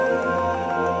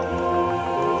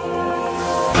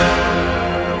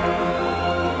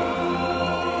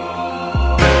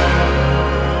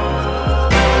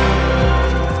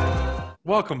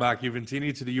Welcome back,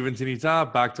 Juventini, to the Juventini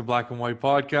Tap, back to Black and White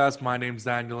Podcast. My name's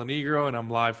Daniel Negro, and I'm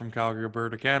live from Calgary,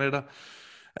 Alberta, Canada.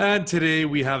 And today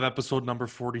we have episode number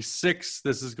 46.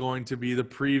 This is going to be the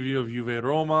preview of Juve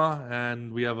Roma,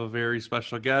 and we have a very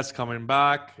special guest coming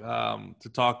back to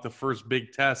talk the first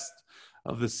big test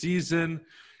of the season.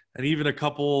 And even a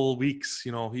couple weeks,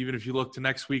 even if you look to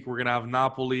next week, we're going to have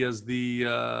Napoli as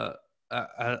the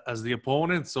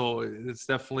opponent. So it's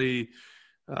definitely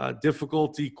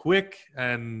difficulty quick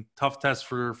and tough test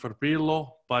for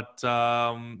Pirlo, but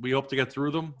we hope to get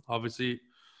through them. Obviously,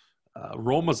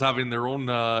 Roma's having their own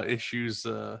issues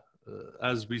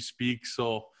as we speak,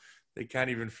 so they can't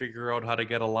even figure out how to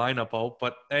get a lineup out.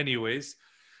 But anyways,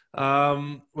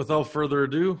 without further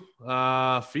ado,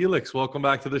 Felix, welcome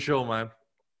back to the show, man.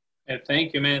 Yeah,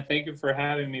 thank you, man. Thank you for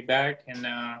having me back, and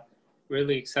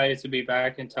really excited to be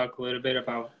back and talk a little bit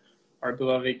about our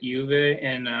beloved Juve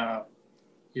and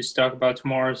just talk about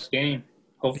tomorrow's game.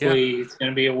 Hopefully it's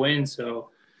going to be a win.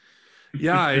 So,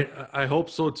 yeah, I hope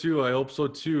so too.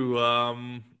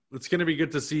 It's going to be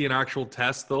good to see an actual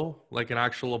test, though, like an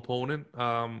actual opponent.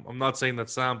 I'm not saying that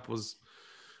Samp was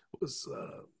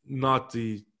not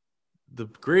the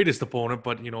greatest opponent,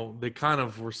 but they kind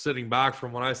of were sitting back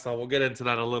from what I saw. We'll get into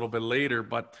that a little bit later,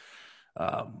 but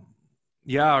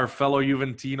our fellow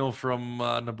Juventino from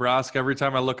Nebraska. Every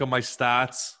time I look at my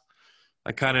stats,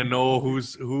 I kind of know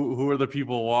who are the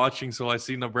people watching. So I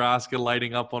see Nebraska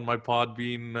lighting up on my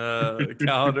Podbean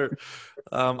calendar.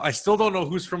 I still don't know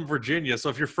who's from Virginia. So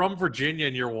if you're from Virginia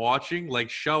and you're watching,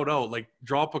 shout out,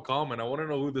 drop a comment. I want to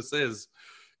know who this is,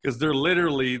 because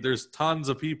there's tons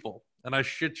of people. And I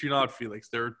shit you not, Felix,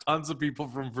 there are tons of people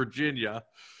from Virginia.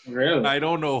 Really? I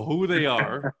don't know who they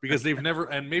are because they've never,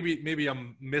 and maybe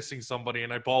I'm missing somebody,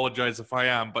 and I apologize if I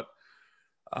am, but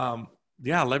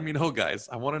let me know, guys.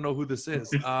 I want to know who this is.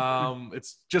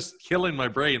 It's just killing my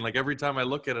brain. Every time I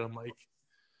look at it, I'm like,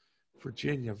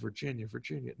 Virginia.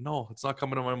 No, it's not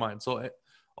coming to my mind. So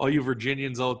all you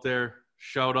Virginians out there,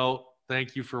 shout out.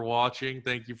 Thank you for watching.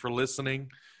 Thank you for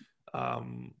listening.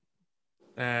 And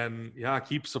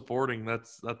keep supporting.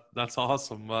 That's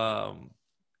awesome.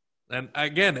 And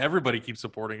again, everybody keeps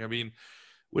supporting. I mean,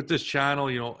 with this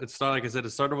channel, it started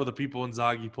with the People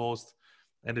Inzaghi post,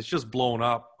 and it's just blown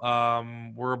up.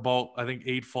 We're about, I think,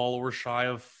 8 followers shy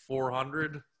of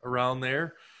 400 around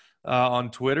there on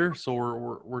Twitter. So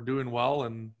we're doing well,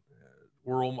 and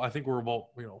I think we're about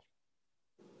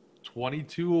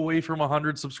 22 away from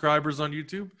 100 subscribers on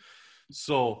YouTube.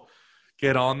 So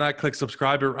get on that, click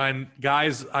subscribe. And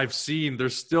guys, I've seen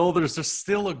there's still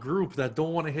a group that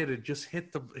don't want to hit it. Just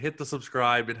hit the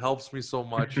subscribe. It helps me so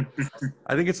much.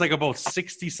 I think it's about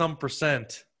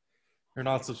 60% are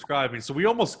not subscribing. So we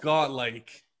almost got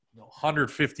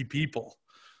 150 people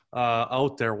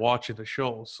out there watching the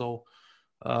show. So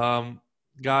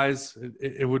guys,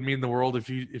 it would mean the world if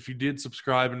you did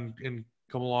subscribe and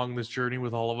come along this journey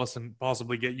with all of us and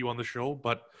possibly get you on the show.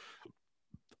 But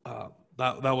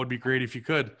that would be great if you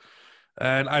could.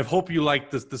 And I hope you like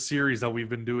the series that we've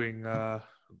been doing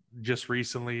just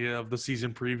recently of the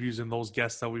season previews and those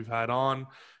guests that we've had on,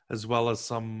 as well as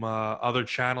some other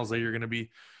channels that you're going to be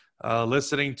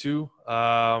listening to.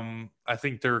 I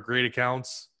think they're great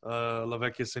accounts. La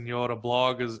Vecchia Signora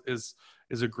blog is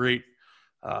a great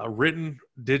written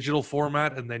digital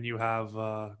format. And then you have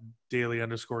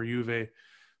daily_Juve,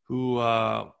 who,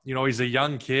 he's a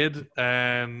young kid.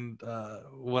 And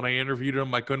when I interviewed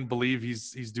him, I couldn't believe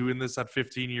he's doing this at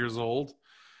 15 years old.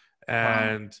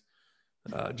 And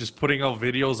just putting out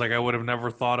videos, I would have never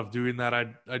thought of doing that. I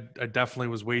definitely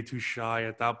was way too shy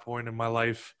at that point in my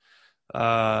life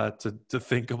to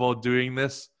think about doing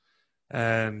this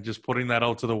and just putting that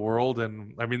out to the world.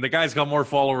 And I mean, the guy's got more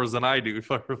followers than I do,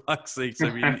 for fuck's sakes. I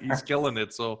mean, he's killing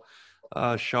it. So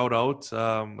shout out.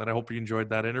 And I hope you enjoyed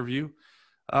that interview.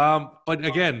 But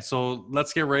again, so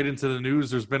let's get right into the news.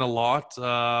 There's been a lot.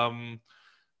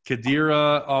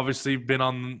 Khedira obviously been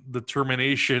on the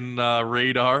termination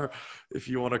radar, if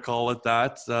you want to call it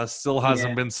that. Still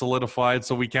hasn't been solidified,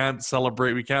 so we can't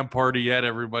celebrate. We can't party yet,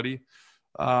 everybody.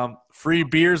 Free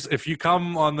beers. If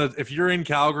you're in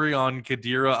Calgary on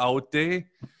Khedira out day,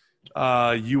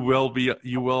 you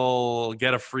will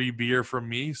get a free beer from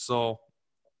me. So like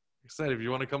I said, if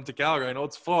you want to come to Calgary, I know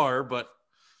it's far, but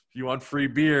if you want free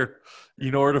beer,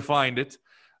 you know where to find it.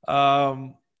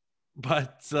 Hopefully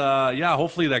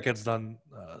that gets done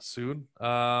soon.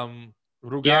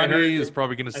 Rugani is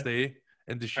probably going to stay,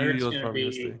 and Deshirio is probably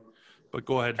going to stay. But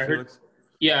go ahead, Felix.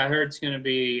 I heard it's going to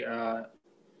be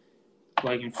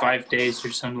in 5 days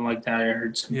or something like that. I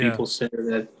heard some people say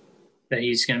that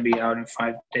he's going to be out in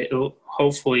 5 days.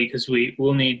 Hopefully, because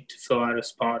we'll need to fill out a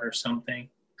spot or something.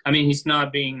 I mean, he's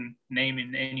not being named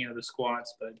in any of the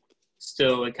squads, but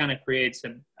still, it kind of creates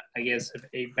a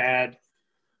bad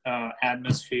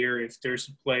atmosphere if there's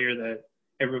a player that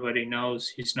everybody knows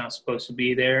he's not supposed to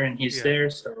be there and he's there.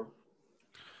 So,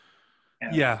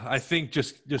 yeah, I think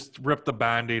just rip the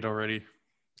Band-Aid already.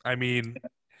 I mean,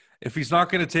 if he's not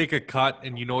going to take a cut,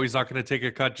 and you know he's not going to take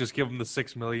a cut, just give him the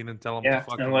 $6 million and tell him to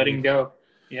fucking and let him leave. go.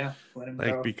 Yeah, let him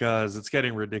go. Because it's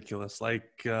getting ridiculous.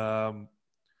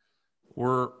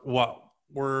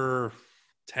 We're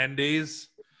 10 days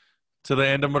to the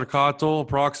end of Mercato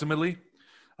approximately.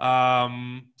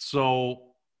 So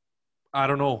I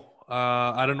don't know.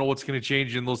 I don't know what's going to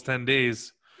change in those 10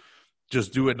 days.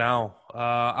 Just do it now.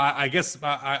 I guess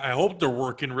I hope they're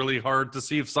working really hard to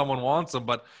see if someone wants them.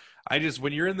 But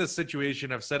when you're in this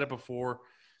situation, I've said it before,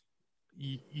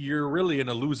 you're really in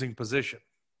a losing position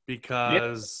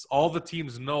because all the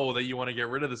teams know that you want to get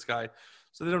rid of this guy.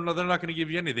 So they're not going to give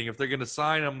you anything. If they're going to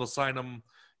sign him, they'll sign him,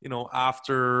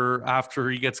 after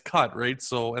he gets cut, right?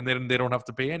 So, and then they don't have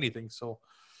to pay anything. So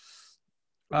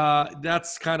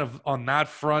that's kind of on that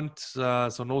front. So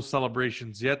no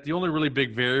celebrations yet. The only really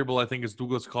big variable, I think, is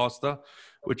Douglas Costa,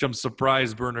 which I'm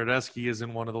surprised Bernardeschi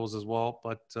isn't one of those as well.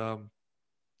 But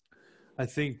I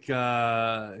think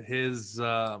his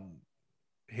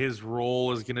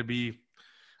role is going to be,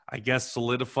 I guess,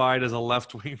 solidified as a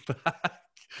left wing back.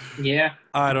 Yeah.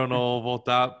 I don't know about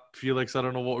that, Felix. I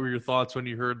don't know, what were your thoughts when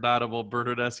you heard that about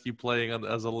Bernardeschi playing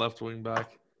as a left wing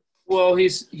back? Well,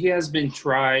 he has been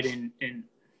tried in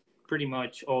pretty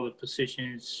much all the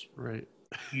positions. Right.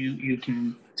 You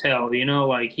can tell,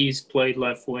 like he's played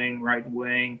left wing, right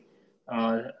wing,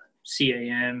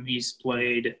 CAM. He's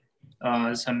played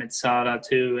some at Sada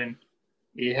too, and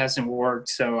it hasn't worked.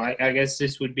 So I guess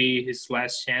this would be his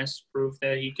last chance to prove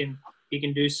that he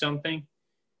can do something.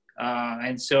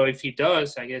 And so if he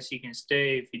does, I guess he can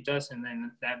stay. If he doesn't,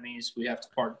 then that means we have to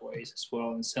part ways as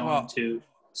well and sell him to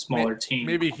smaller team.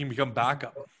 Maybe he can become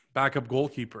backup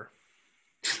goalkeeper.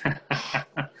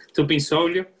 To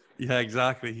Pinsolio? Yeah,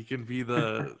 exactly. He can be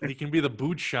the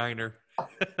boot shiner.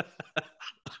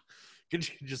 Can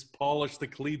just polish the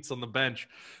cleats on the bench.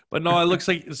 But no, it looks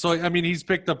like, so I mean, he's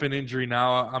picked up an injury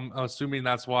now. I'm assuming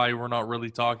that's why we're not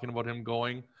really talking about him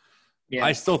going. Yeah.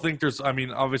 I still think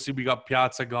obviously we got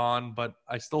Piazza gone, but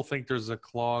I still think there's a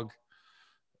clog.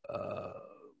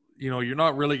 You're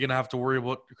not really going to have to worry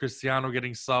about Cristiano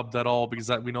getting subbed at all because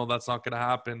we know that's not going to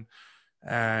happen.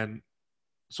 And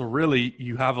so really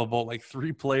you have about like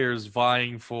 3 players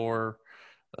vying for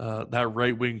that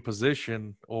right wing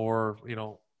position, or,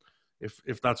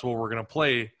 if that's what we're going to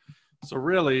play. So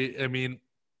really, I mean,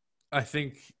 I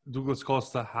think Douglas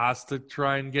Costa has to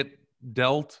try and get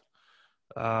dealt.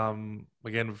 Again,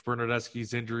 if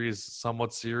Bernardeschi's injury is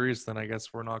somewhat serious, then I guess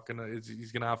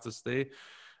he's gonna have to stay.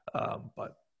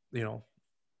 But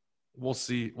we'll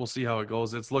see how it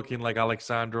goes. It's looking like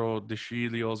Alexandro De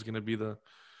Sciglio is gonna be the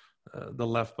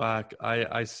left back.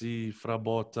 I see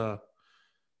Frabotta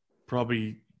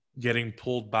probably getting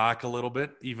pulled back a little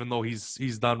bit, even though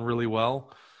he's done really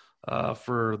well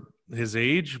for his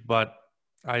age. But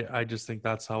I just think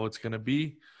that's how it's gonna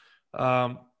be.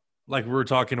 Like we were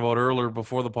talking about earlier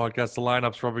before the podcast, the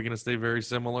lineup's probably going to stay very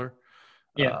similar.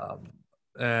 Yeah.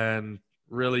 And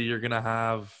really, you're going to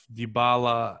have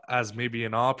Dybala as maybe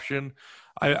an option.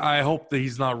 I hope that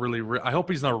he's not really – I hope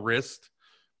he's not risked,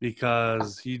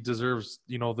 because he deserves,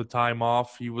 the time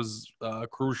off. He was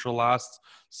crucial last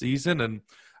season. And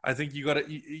I think you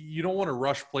don't want to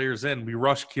rush players in. We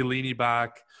rushed Chiellini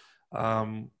back.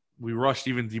 We rushed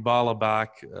even Dybala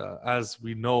back, as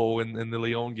we know in the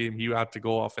Lyon game, he had to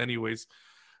go off anyways.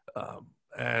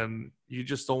 And you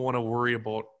just don't want to worry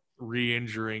about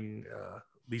re-injuring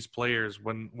these players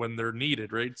when they're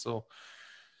needed, right? So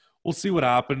we'll see what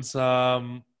happens.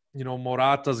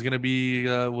 Morata's going to be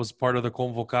was part of the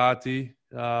Convocati,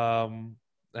 and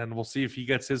we'll see if he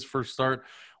gets his first start.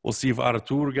 We'll see if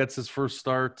Artur gets his first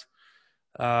start.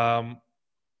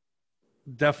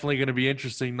 Definitely going to be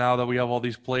interesting now that we have all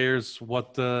these players,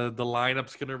 what the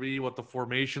lineup's going to be, what the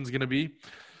formation's going to be.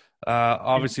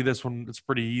 Obviously, this one, it's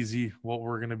pretty easy what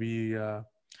we're going to be,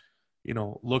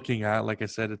 looking at. Like I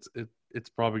said, it's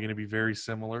probably going to be very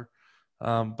similar.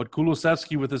 But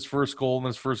Kulusevski with his first goal in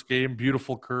his first game,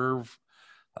 beautiful curve.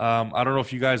 I don't know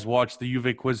if you guys watched the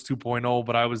Juve Quiz 2.0,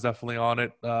 but I was definitely on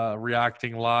it,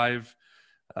 reacting live.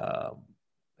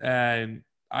 And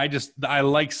I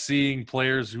like seeing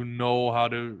players who know how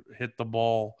to hit the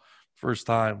ball first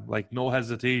time, like no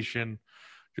hesitation,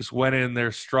 just went in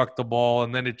there, struck the ball.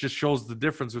 And then it just shows the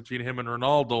difference between him and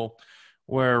Ronaldo,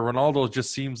 where Ronaldo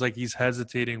just seems like he's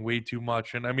hesitating way too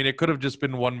much. And I mean, it could have just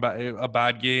been a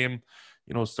bad game.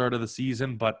 start of the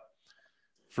season. But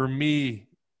for me,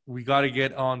 we got to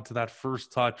get on to that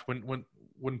first touch.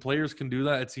 When players can do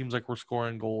that, it seems like we're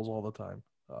scoring goals all the time.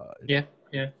 Yeah.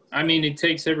 I mean, it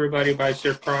takes everybody by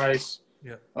surprise.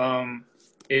 Yeah.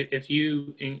 If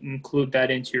you include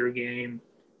that into your game,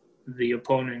 the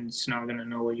opponent's not going to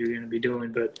know what you're going to be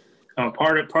doing. But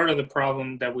part of the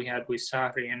problem that we had with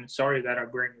Sarri, and sorry that I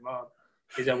bring him up,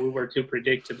 is that we were too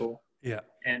predictable. Yeah.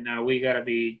 And we got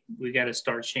to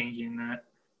start changing that.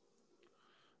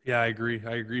 Yeah, I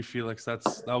agree, Felix. That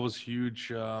was huge.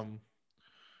 That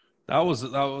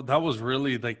was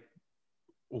really like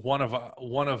one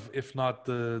of if not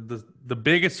the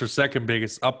biggest or second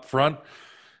biggest up front.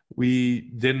 We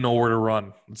didn't know where to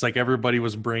run. It's like everybody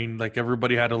was like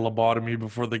everybody had a lobotomy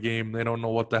before the game. They don't know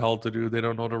what the hell to do. They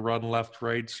don't know to run left,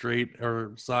 right, straight,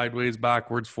 or sideways,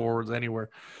 backwards, forwards, anywhere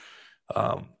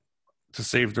to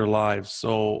save their lives.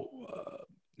 So,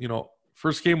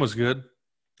 first game was good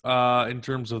in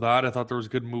terms of that. I thought there was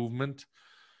good movement.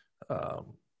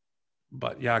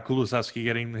 But yeah, Kulusevski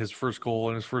getting his first goal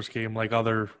in his first game, like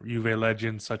other Juve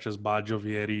legends such as Baggio,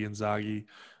 Vieri, Inzaghi,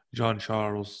 John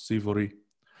Charles, Sivori.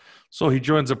 So he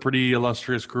joins a pretty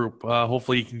illustrious group.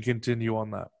 Hopefully he can continue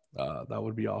on that. That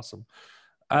would be awesome.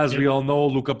 As we all know,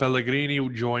 Luca Pellegrini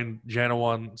joined Genoa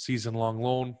on season-long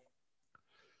loan.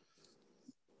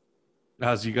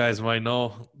 As you guys might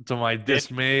know, to my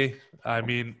dismay, I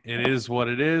mean, it is what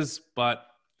it is, but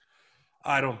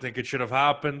I don't think it should have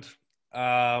happened.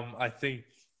 I think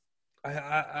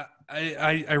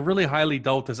I really highly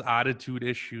doubt this attitude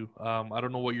issue. I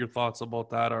don't know what your thoughts about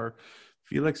that are,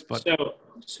 Felix, but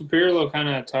so Pirlo kind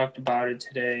of talked about it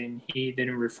today, and he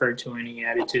didn't refer to any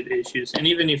attitude issues. And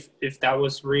even if that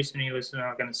was the reason, he was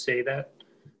not going to say that,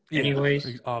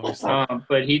 anyways. Obviously,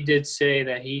 but he did say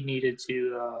that he needed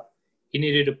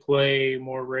to play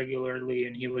more regularly,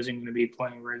 and he wasn't going to be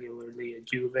playing regularly at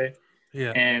Juve.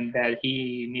 Yeah, and that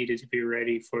he needed to be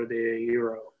ready for the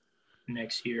Euro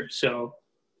next year. So,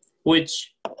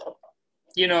 which,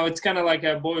 it's kind of like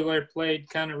a boilerplate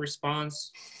kind of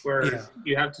response where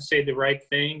you have to say the right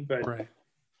thing, but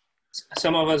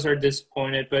some of us are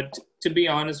disappointed. But to be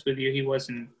honest with you, he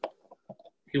wasn't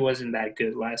that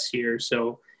good last year.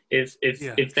 So if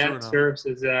that serves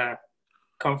as a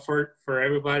comfort for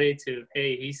everybody to,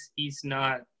 hey, he's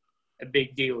not a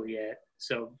big deal yet,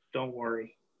 so don't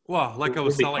worry. Well, like I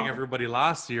was telling everybody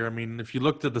last year, I mean, if you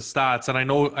looked at the stats, and I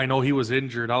know he was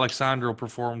injured, Alex Sandro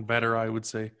performed better, I would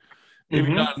say.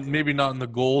 Maybe not in the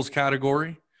goals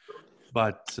category,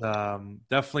 but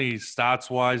definitely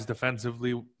stats-wise,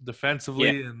 defensively,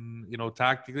 and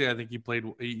tactically, I think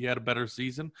he had a better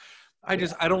season. I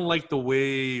don't like the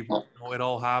way it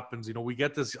all happens. We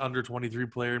get this under 23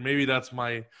 player, and maybe that's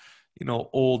my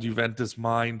old Juventus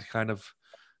mind kind of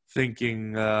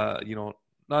thinking.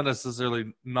 Not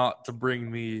necessarily not to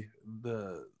bring the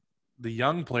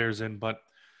young players in, but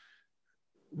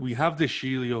we have De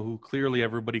Sciglio, who clearly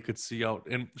everybody could see out.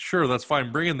 And sure, that's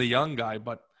fine. Bring in the young guy,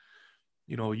 but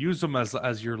use them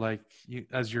as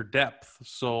your depth.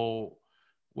 So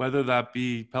whether that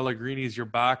be Pellegrini as your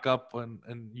backup,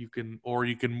 and you can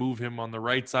move him on the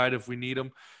right side if we need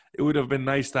him, it would have been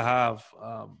nice to have.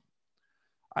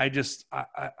 I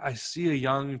see a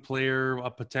young player, a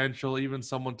potential, even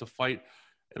someone to fight.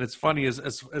 And it's funny,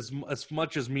 as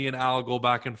much as me and Al go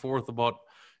back and forth about,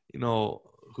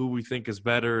 who we think is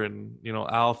better, and,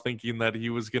 Al thinking that he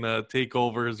was going to take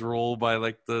over his role by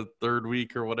like the third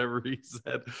week or whatever he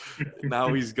said.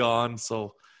 Now he's gone.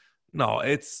 So, no,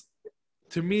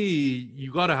 to me,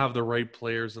 you got to have the right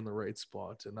players in the right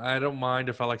spot. And I don't mind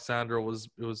if Alexandro was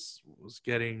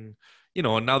getting,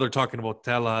 and now they're talking about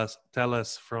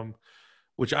Telles from,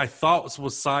 which I thought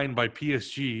was signed by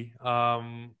PSG.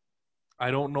 I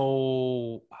don't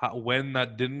know when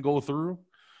that didn't go through.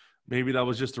 Maybe that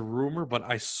was just a rumor, but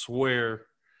I swear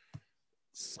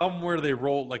somewhere they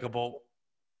wrote like about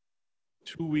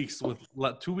 2 weeks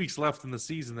left in the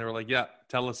season. They were like, yeah,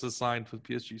 Telles is signed with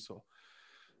PSG. So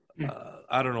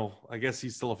I don't know. I guess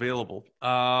he's still available.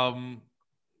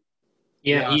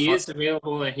 He is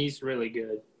available, and he's really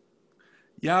good.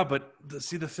 Yeah, but the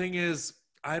thing is,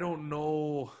 I don't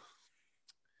know.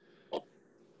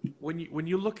 When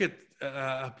you look at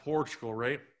Portugal,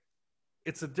 right?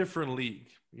 It's a different league.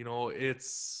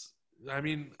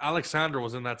 Alexandro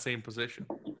was in that same position,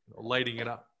 lighting it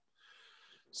up.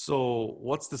 So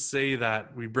what's to say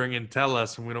that we bring in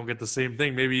Telles and we don't get the same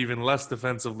thing? Maybe even less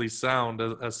defensively sound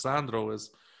as Sandro is.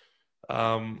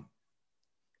 I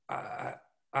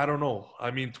don't know.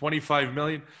 25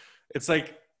 million. It's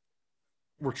like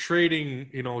we're trading,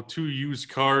 two used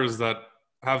cars that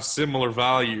have similar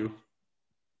value.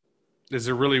 Is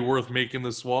it really worth making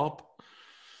the swap?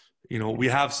 we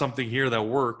have something here that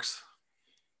works.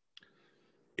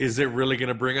 Is it really going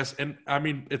to bring us? And I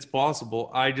mean, it's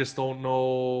possible. I just don't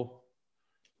know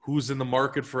who's in the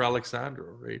market for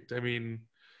Alexandro, right? I mean,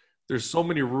 there's so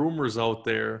many rumors out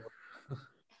there.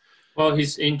 Well,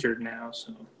 he's injured now,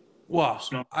 so. Well,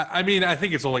 I mean, I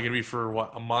think it's only going to be for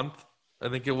a month? I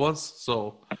think it was.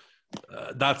 So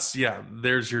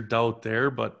there's your doubt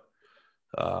there. But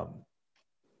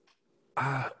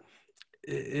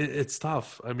it's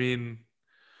tough. I mean,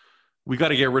 we got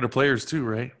to get rid of players too,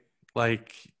 right?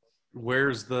 Like,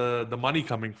 where's the money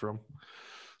coming from?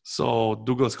 So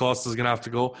Douglas Costa is going to have to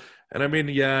go. And I mean,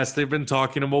 yes, they've been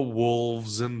talking about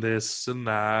Wolves and this and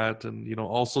that. And,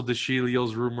 also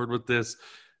DeShilio's rumored with this.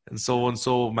 And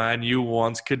so Man U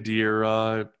wants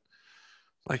Khedira.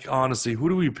 Like, honestly, who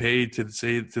do we pay to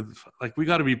say – we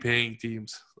got to be paying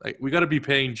teams. Like, we got to be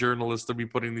paying journalists to be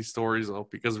putting these stories out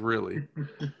because really –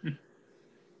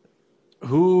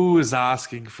 who is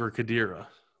asking for Khedira?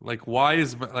 Like, why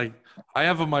is I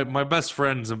have my best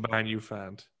friend's a Man U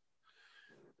fan,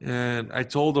 and I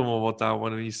told him about that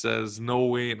one, and he says, "No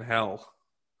way in hell."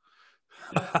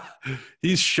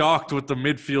 He's shocked with the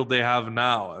midfield they have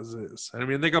now, as is. I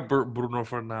mean, they got Bruno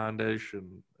Fernandes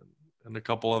and a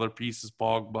couple other pieces,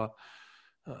 Pogba,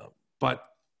 but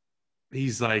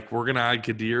he's like, "We're gonna add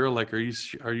Khedira." Like, are you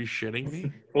shitting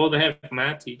me? Well, they have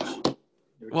Matic.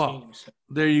 Well,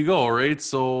 there you go, right?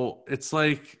 So it's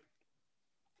like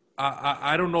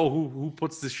I don't know who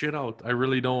puts this shit out. I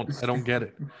really don't. I don't get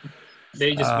it.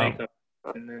 They just make up,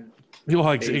 and then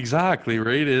exactly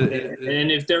right.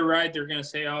 And if they're right, they're gonna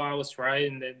say, "Oh, I was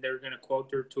right," and then they're gonna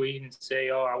quote their tweet and say,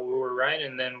 "Oh, we were right,"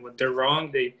 and then when they're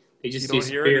wrong, they just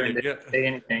disappear and they don't say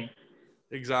anything.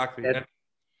 Exactly. And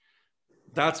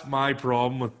that's my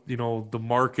problem with the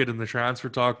market and the transfer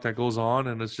talk that goes on,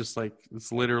 and it's just like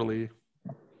it's literally.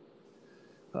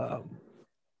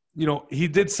 He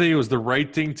did say it was the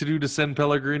right thing to do to send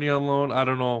Pellegrini on loan. I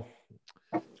don't know.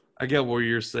 I get what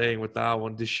you're saying with that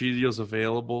one. DeShilio's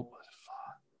available.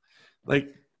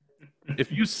 Like, if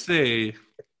you say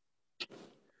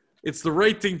it's the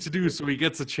right thing to do so he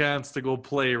gets a chance to go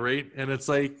play, right? And it's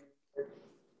like,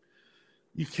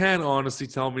 you can't honestly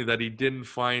tell me that he didn't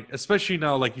find, especially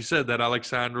now, like you said, that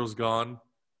Alexandro's gone.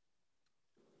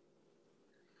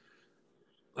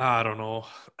 I don't know.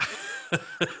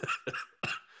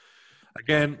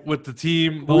 Again, with the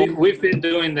team, we've been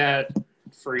doing that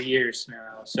for years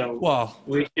now, so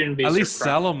we shouldn't be at surprised. least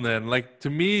sell them then. Like, to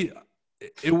me,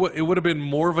 it would have been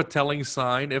more of a telling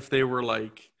sign if they were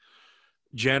like,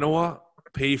 Genoa,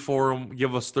 pay for him,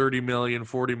 give us 30 million,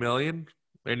 40 million,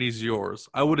 and he's yours.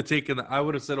 I would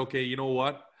have said, okay, you know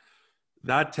what?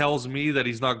 That tells me that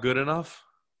he's not good enough.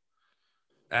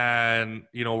 And,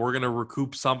 we're going to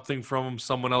recoup something from him.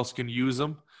 Someone else can use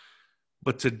him.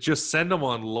 But to just send them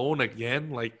on loan again,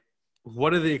 like,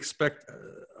 what do they expect?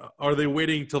 Are they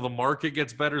waiting till the market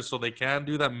gets better so they can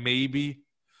do that? Maybe.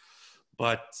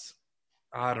 But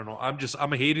I don't know.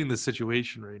 I'm hating the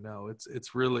situation right now.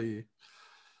 It's really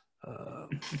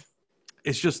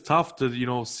it's just tough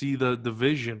to, see the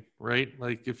vision, right?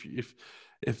 Like,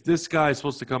 if this guy is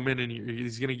supposed to come in and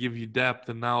he's going to give you depth,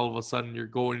 and now all of a sudden you're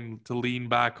going to lean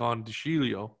back on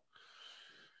DeShilio,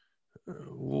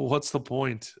 what's the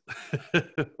point?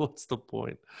 What's the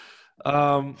point?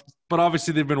 But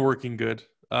obviously they've been working good.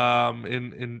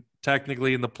 In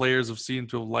technically, and the players have seemed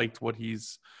to have liked what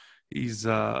he's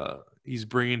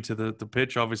bringing to the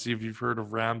pitch. Obviously, if you've heard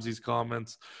of Ramsey's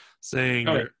comments saying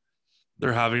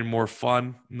they're having more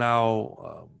fun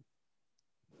now.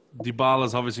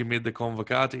 Dybala's obviously made the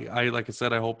convocati. Like I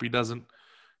said, I hope he doesn't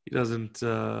make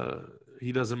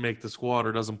the squad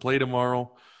or doesn't play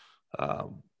tomorrow.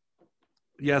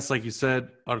 Yes, like you said,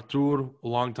 Artur, a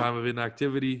long time of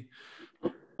inactivity.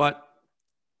 But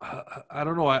I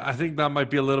don't know. I think that might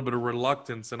be a little bit of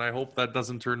reluctance, and I hope that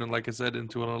doesn't turn in, like I said,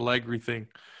 into an Allegri thing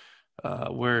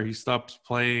where he stops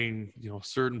playing,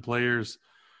 certain players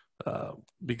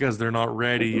because they're not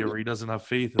ready or he doesn't have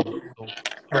faith in them. So,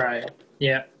 right.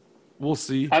 Yeah. We'll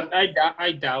see.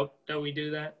 I doubt that we do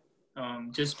that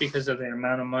just because of the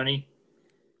amount of money.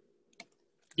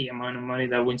 The amount of money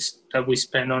that we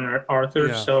spend on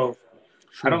Arthur, so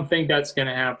true. I don't think that's going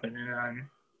to happen. And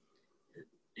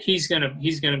he's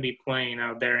gonna be playing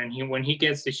out there, and when he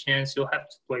gets the chance, he'll have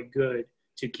to play good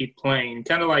to keep playing.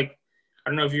 Kind of like, I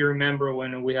don't know if you remember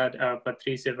when we had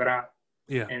Patrice Evra,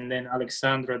 and then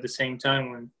Alexandro at the same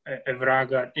time when Evra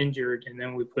got injured, and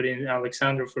then we put in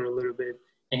Alexandro for a little bit,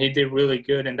 and he did really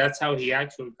good, and that's how he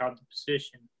actually got the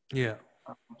position. Yeah.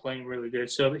 Playing really good,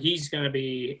 so he's gonna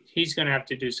have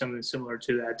to do something similar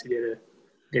to that to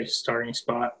get a starting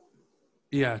spot.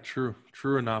 Yeah, true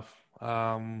enough.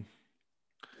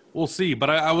 We'll see. But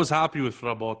I was happy with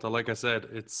Frabotta. Like I said,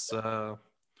 it's a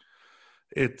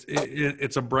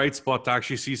bright spot to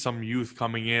actually see some youth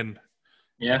coming in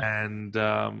and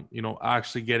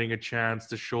actually getting a chance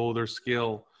to show their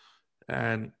skill,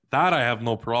 and that I have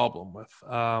no problem with.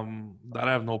 That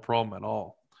I have no problem at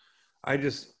all. I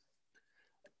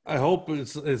hope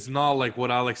it's not like what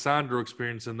Alexandro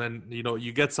experienced, and then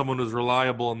you get someone who's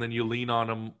reliable, and then you lean on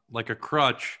him like a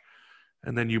crutch,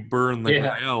 and then you burn the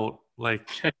guy out, like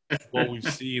what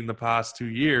we've seen the past 2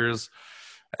 years.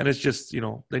 And it's just,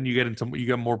 then you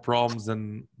get more problems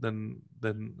than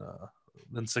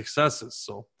successes.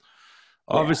 So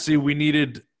obviously we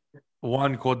needed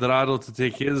Juan Cuadrado to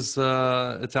take his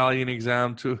Italian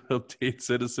exam to obtain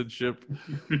citizenship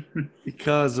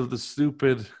because of the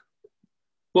stupid.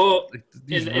 Well,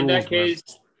 in that case,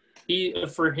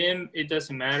 for him it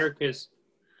doesn't matter because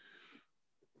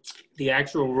the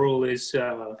actual rule is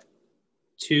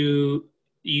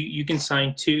you can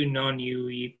sign 2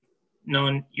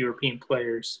 non-European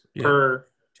players per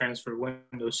transfer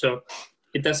window. So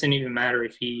it doesn't even matter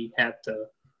if he had the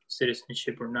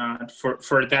citizenship or not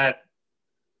for that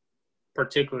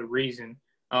particular reason.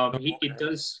 It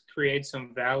does create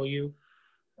some value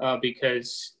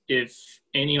because if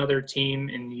any other team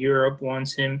in Europe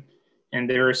wants him and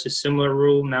there is a similar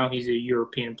rule, now he's a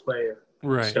European player.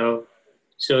 Right.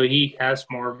 So he has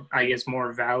more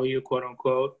value, quote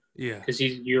unquote. Yeah. Because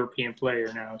he's a European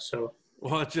player now. So.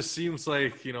 Well, it just seems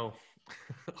like,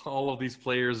 all of these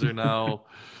players are now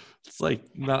it's like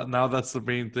now that's the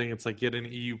main thing. It's like get an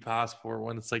EU passport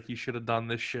when it's like you should have done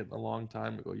this shit a long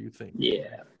time ago, you think.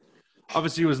 Yeah.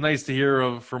 Obviously, it was nice to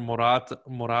hear from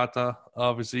Morata.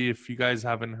 Obviously, if you guys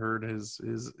haven't heard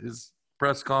his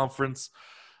press conference,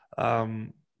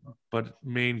 but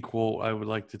main quote I would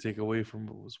like to take away from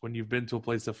it was, when you've been to a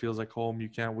place that feels like home, you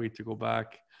can't wait to go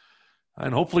back.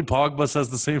 And hopefully Pogba says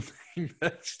the same thing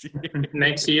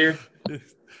next year.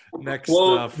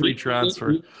 Free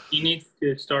transfer. He needs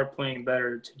to start playing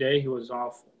better. Today he was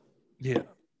awful. Yeah.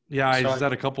 Yeah, he's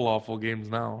had a couple awful games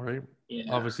now, right?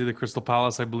 Yeah. Obviously, the Crystal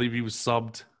Palace, I believe he was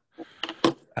subbed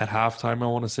at halftime, I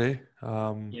want to say.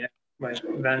 By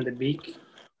Van de Beek.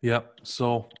 Yeah,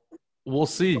 so we'll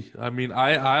see. I mean,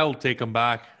 I'll take him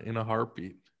back in a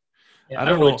heartbeat. Yeah, I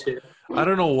don't know. Too. I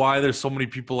don't know why there's so many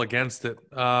people against it.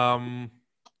 High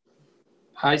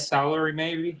salary,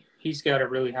 maybe. He's got a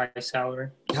really high salary.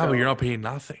 Yeah, but you're not paying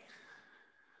nothing.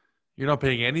 You're not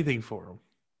paying anything for him.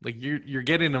 Like you're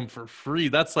getting him for free.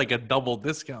 That's like a double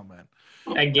discount, man.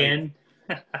 Again.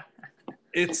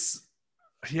 It's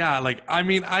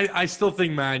I still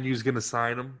think Man U's gonna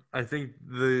sign him. I think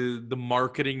the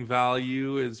marketing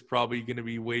value is probably gonna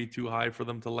be way too high for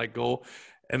them to let go.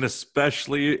 And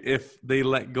especially if they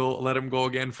let him go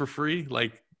again for free,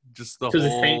 like just the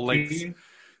whole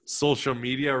social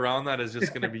media around that is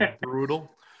just going to be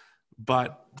brutal.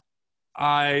 But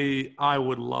I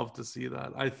would love to see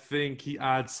that. I think he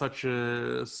adds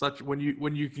when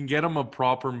you can get him a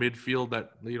proper midfield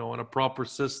that in a proper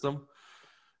system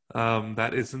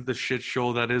that isn't the shit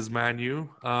show that is Man U.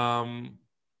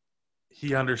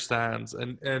 He understands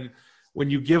and. When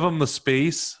you give them the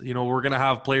space, we're going to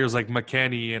have players like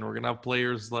McKennie and we're going to have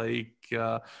players like,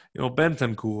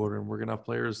 Bentancur, and we're going to have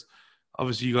players,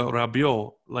 obviously you got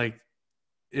Rabiot. Like,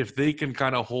 if they can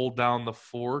kind of hold down the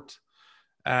fort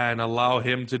and allow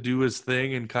him to do his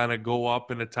thing and kind of go up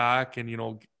and attack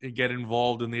and, get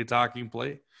involved in the attacking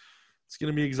play, it's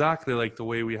going to be exactly like the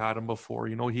way we had him before.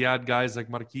 He had guys like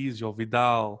Marquinhos,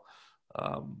 Vidal,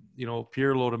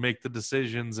 Pirlo to make the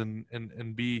decisions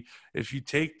and be, if you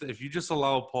just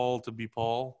allow Paul to be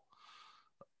Paul,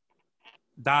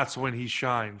 that's when he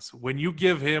shines. When you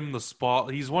give him the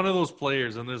spot, he's one of those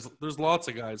players, and there's lots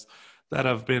of guys that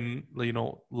have been,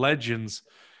 legends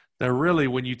that really,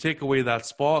 when you take away that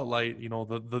spotlight,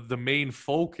 the main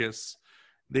focus,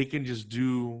 they can just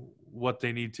do what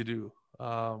they need to do.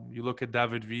 You look at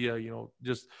David Villa,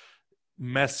 just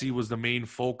Messi was the main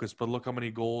focus, but look how many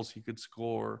goals he could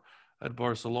score at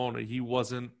Barcelona. He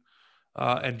wasn't,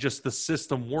 and just the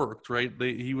system worked, right?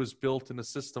 He was built in a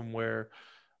system where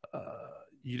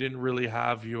you didn't really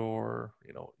have you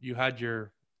had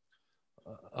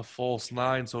a false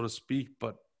nine, so to speak,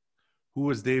 but who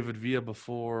was David Villa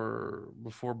before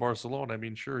Barcelona? I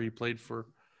mean, sure, he played for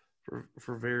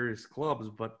various clubs,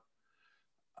 but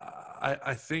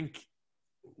I think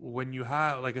when you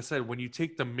have, like I said, when you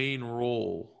take the main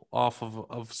role off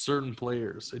of certain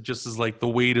players, it just is like the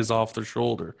weight is off their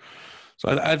shoulder. So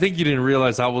I think you didn't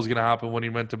realize that was going to happen when he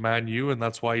went to Man U, and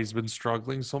that's why he's been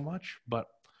struggling so much. But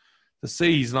to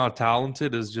say he's not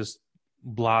talented is just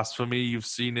blasphemy. You've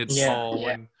seen it all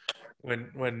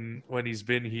when he's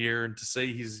been here, and to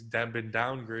say he's been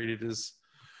downgraded is.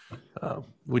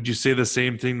 Would you say the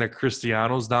same thing that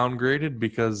Cristiano's downgraded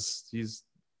because he's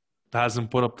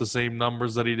hasn't put up the same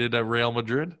numbers that he did at Real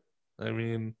Madrid? I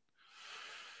mean,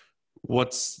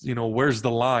 where's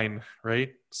the line,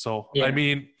 right? So, Yeah. I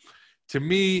mean, to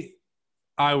me,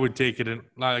 I would take it in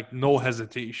like no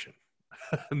hesitation,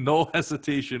 no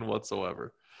hesitation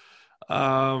whatsoever.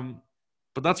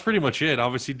 But that's pretty much it.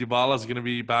 Obviously, Dybala is going to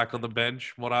be back on the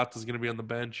bench. Morata is going to be on the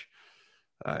bench,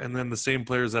 and then the same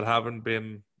players that haven't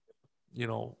been,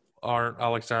 aren't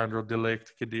Alexandro De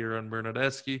Ligt, Khedira, and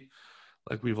Bernardeschi,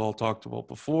 like we've all talked about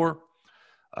before.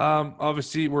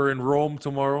 Obviously, we're in Rome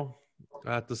tomorrow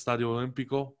at the Stadio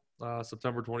Olimpico,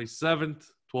 September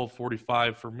 27th,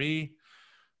 12:45 for me.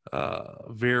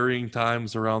 Varying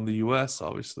times around the U.S.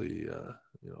 Obviously,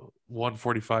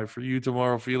 1:45 for you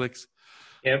tomorrow, Felix.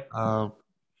 Yep.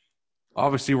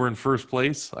 Obviously, we're in first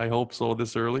place. I hope so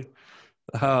this early.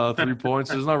 3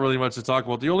 points. There's not really much to talk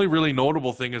about. The only really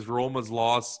notable thing is Roma's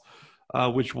loss,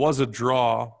 which was a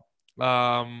draw,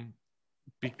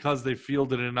 because they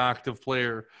fielded an active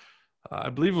player.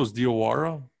 I believe it was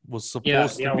Diawara was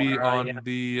supposed to be on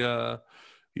the.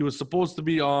 He was supposed to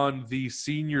be on the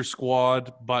senior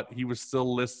squad, but he was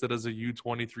still listed as a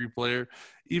U23 player,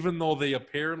 even though they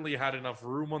apparently had enough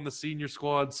room on the senior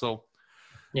squad. So,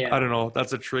 I don't know.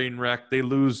 That's a train wreck. They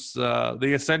lose.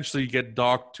 They essentially get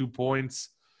docked 2 points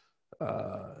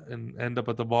and end up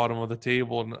at the bottom of the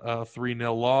table in a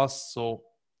 3-0 loss. So,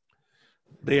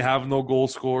 they have no goal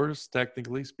scorers,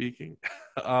 technically speaking.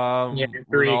 3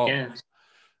 against.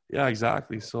 Yeah,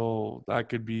 exactly. So that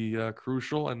could be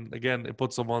crucial. And again, it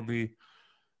puts them on the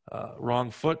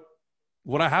wrong foot.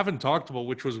 What I haven't talked about,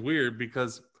 which was weird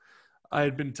because I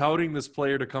had been touting this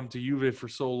player to come to Juve for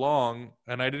so long,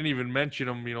 and I didn't even mention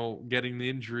him, getting the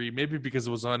injury, maybe because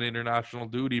it was on international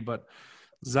duty, but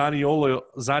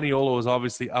Zaniolo is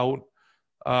obviously out.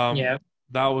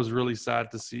 That was really sad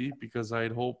to see because I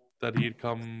had hoped that he'd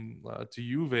come to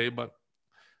Juve, but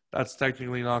that's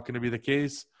technically not going to be the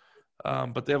case.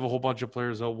 But they have a whole bunch of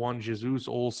players out. Juan Jesus,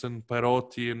 Olsen,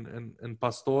 Perotti, and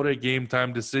Pastore. Game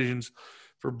time decisions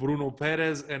for Bruno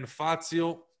Perez and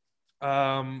Fazio.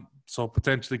 So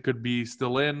potentially could be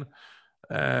still in.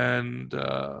 And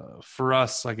for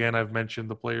us, again, I've mentioned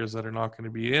the players that are not going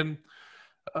to be in.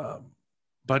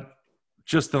 But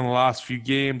just in the last few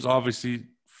games, obviously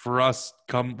for us,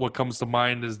 what comes to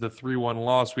mind is the 3-1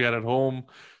 loss we had at home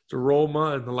to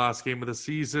Roma in the last game of the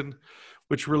season,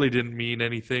 which really didn't mean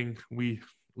anything. We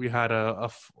had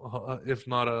if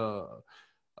not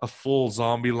a full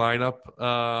zombie lineup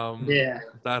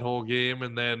that whole game.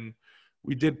 And then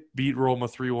we did beat Roma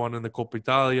 3-1 in the Coppa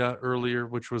Italia earlier,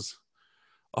 which was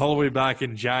all the way back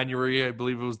in January. I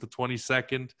believe it was the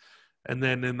 22nd. And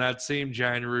then in that same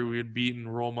January, we had beaten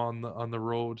Roma on the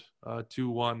road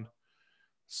 2-1.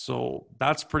 So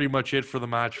that's pretty much it for the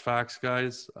match facts,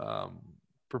 guys.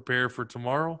 Prepare for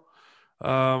tomorrow.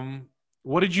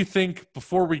 What did you think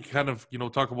before we kind of,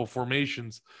 talk about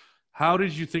formations? How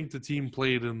did you think the team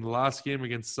played in the last game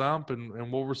against Samp,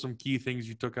 and what were some key things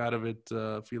you took out of it,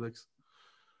 Felix?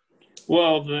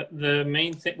 Well, the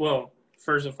main thing. Well,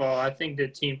 first of all, I think the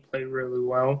team played really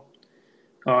well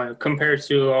compared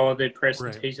to all the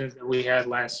presentations that we had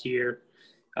last year.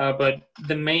 But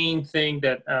the main thing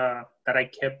that I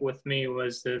kept with me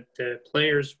was that the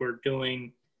players were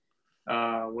doing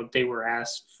what they were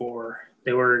asked for.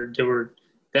 They were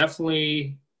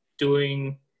definitely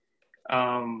doing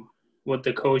what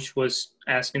the coach was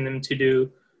asking them to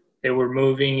do. They were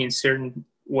moving in certain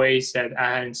ways that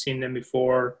I hadn't seen them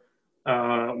before.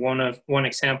 One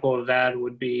example of that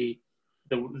would be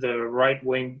the right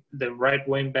wing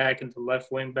back and the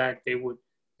left wing back. They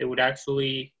would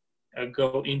actually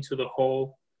go into the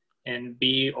hole and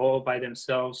be all by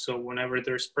themselves. So whenever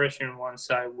there's pressure on one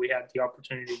side, we had the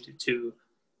opportunity to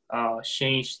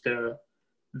change the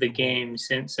game,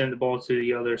 send the ball to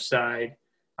the other side.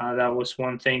 That was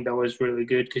one thing that was really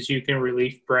good because you can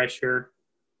relieve pressure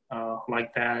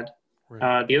like that.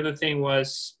 Right. The other thing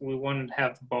was we wanted to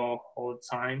have the ball all the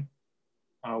time,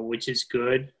 which is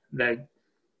good. That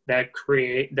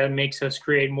makes us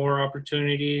create more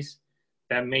opportunities.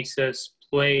 That makes us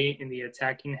play in the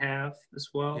attacking half as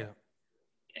well. Yeah.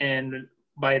 And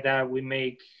by that, we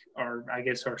make our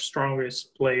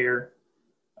strongest player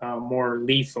more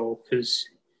lethal because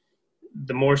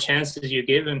the more chances you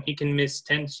give him, he can miss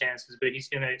 10 chances, but he's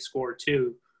going to score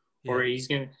 2, or he's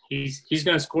going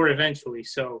to score eventually.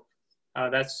 So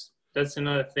that's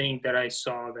another thing that I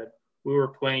saw, that we were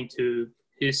playing to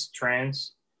his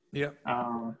strengths. Yeah.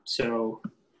 So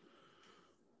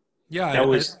yeah, that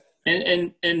was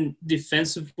And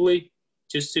defensively,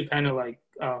 just to kind of like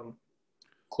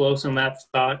close on that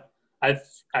thought, I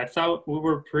thought we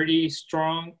were pretty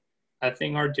strong. I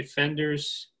think our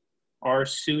defenders are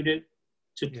suited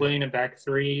to play in a back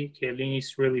three.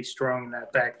 Chiellini's really strong in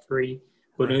that back three.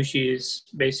 Bonucci is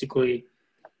basically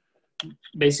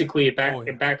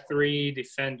a back three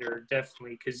defender,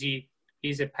 definitely, because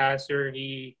he's a passer.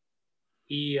 He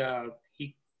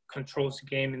controls the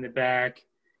game in the back.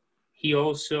 He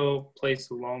also plays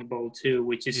the long ball too,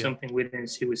 which is something we didn't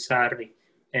see with Sarri,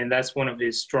 and that's one of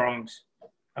his strong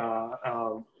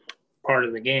part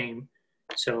of the game.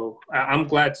 So I'm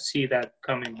glad to see that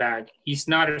coming back. He's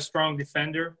not a strong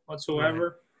defender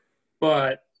whatsoever,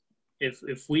 but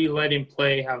if we let him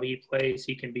play how he plays,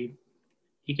 he can be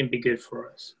good for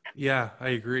us. Yeah, I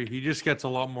agree. He just gets a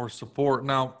lot more support.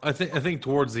 Now, I think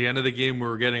towards the end of the game we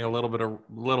were getting a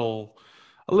little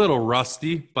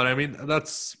rusty, but I mean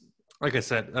that's like I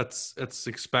said, it's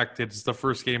expected. It's the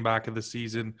first game back of the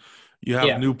season. You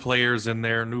have new players in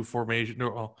there, new formation,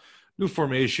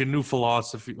 new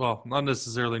philosophy. Well, not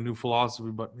necessarily new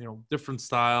philosophy, but different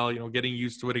style. Getting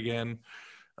used to it again,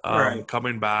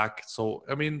 coming back. So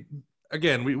I mean,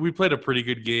 again, we played a pretty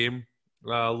good game.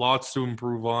 Lots to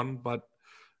improve on, but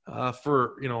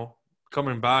for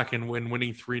coming back and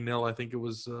winning 3-0, I think it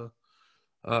was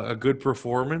a good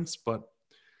performance. But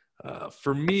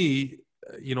for me,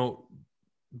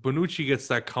 Bonucci gets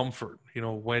that comfort.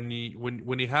 When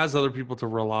he has other people to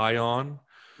rely on,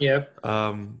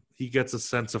 he gets a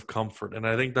sense of comfort, and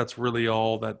I think that's really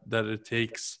all that it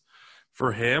takes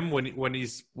for him when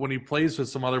he plays with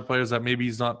some other players that maybe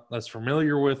he's not as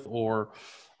familiar with or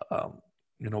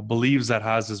believes that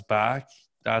has his back.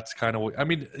 That's kind of what I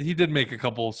mean. He did make a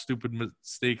couple of stupid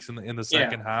mistakes in the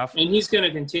second half, and he's going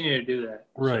to continue to do that.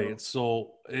 Right.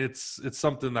 So it's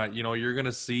something that you're going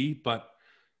to see, but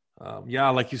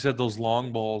like you said, those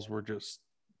long balls were just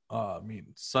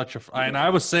such a. And I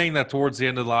was saying that towards the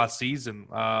end of last season,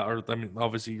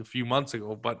 obviously a few months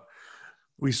ago, but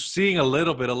we're seeing a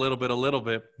little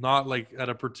bit, not like at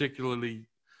a particularly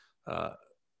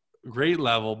great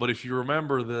level. But if you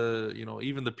remember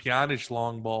even the Pjanic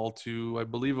long ball to, I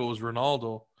believe it was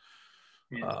Ronaldo,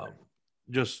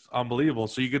 just unbelievable.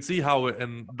 So you could see how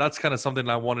and that's kind of something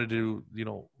I wanted to,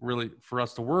 really for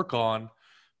us to work on,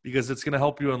 because it's going to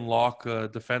help you unlock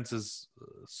defenses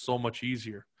so much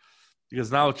easier.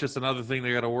 Because now it's just another thing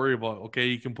they got to worry about. Okay,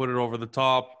 you can put it over the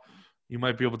top. You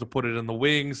might be able to put it in the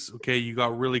wings. Okay, you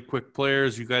got really quick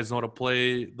players. You guys know how to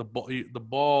play. The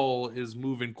ball is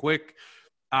moving quick,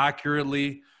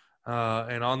 accurately,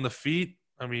 and on the feet.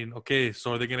 I mean, okay,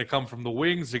 so are they going to come from the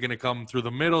wings? They're going to come through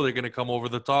the middle. They're going to come over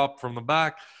the top from the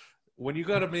back. When you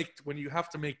have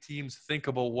to make teams think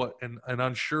about what and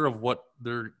unsure of what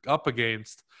they're up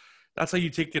against, that's how you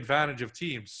take advantage of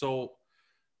teams. So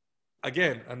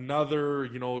again, another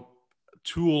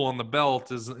tool on the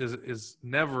belt is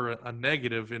never a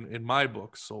negative in my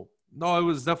book. So no, it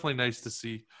was definitely nice to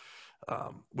see.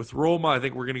 With Roma, I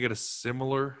think we're going to get a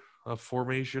similar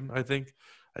formation. I think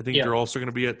they're also going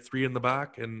to be at 3 in the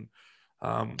back, and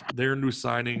their new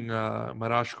signing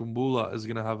Marash Kumbula is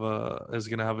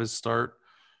going to have his start,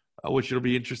 which it'll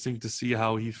be interesting to see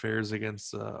how he fares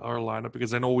against our lineup,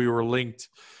 because I know we were linked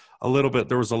a little bit.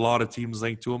 There was a lot of teams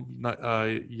linked to him,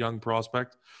 young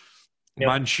prospect.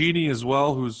 Mancini as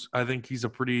well, who's I think he's a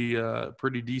pretty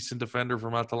decent defender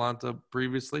from Atalanta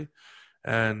previously,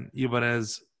 and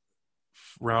Ibanez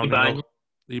rounding out.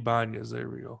 Ibanez, there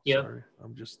we go. Yep. Sorry,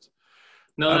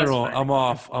 I don't know. Fine.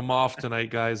 I'm off tonight,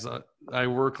 guys. I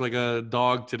work like a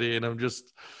dog today, and I'm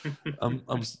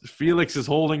Felix is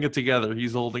holding it together.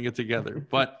 He's holding it together.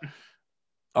 But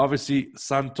obviously,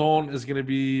 Santon is going to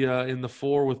be in the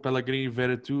 4 with Pellegrini,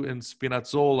 Veretout, and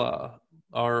Spinazzola,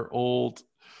 our old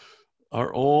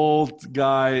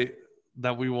guy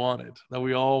that we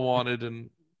all wanted, and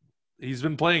he's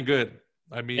been playing good.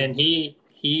 I mean, and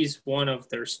he's one of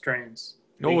their strengths.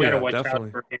 You got to watch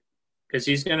out for him, because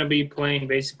he's going to be playing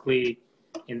basically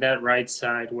in that right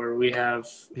side where we have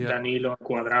Danilo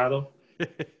Cuadrado.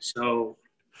 So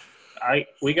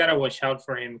we got to watch out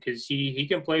for him, because he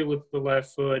can play with the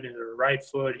left foot and the right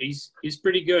foot. He's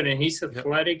pretty good, and he's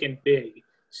athletic and big.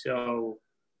 So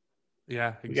we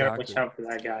got to watch out for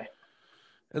that guy.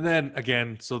 And then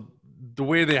again, so the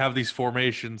way they have these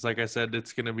formations, like I said,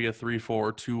 it's going to be a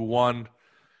 3-4-2-1.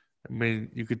 I mean,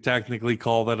 you could technically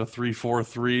call that a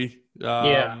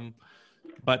 3-4-3.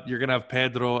 But you're going to have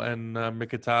Pedro and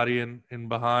Mkhitaryan in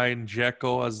behind,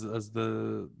 Dzeko as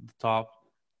the top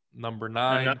number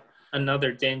 9.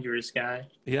 Another dangerous guy.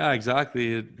 Yeah,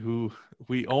 exactly. Who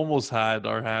we almost had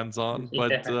our hands on,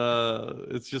 but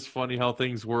it's just funny how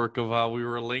things work of how we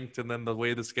were linked and then the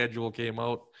way the schedule came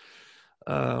out.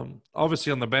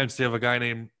 Obviously on the bench, they have a guy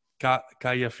named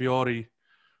Kaya Fiori,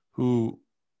 who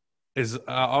is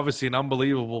obviously an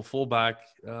unbelievable fullback.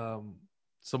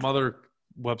 Some other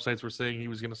websites were saying he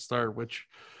was going to start, which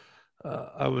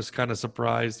I was kind of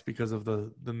surprised because of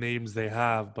the names they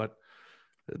have, but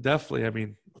definitely, I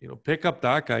mean, pick up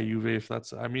that guy, Juve. If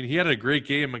that's, I mean, he had a great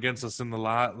game against us in the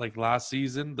last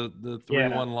season, the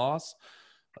 3-1 loss.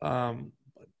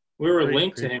 We were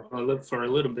linked to him for a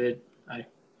little bit. I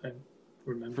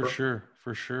remember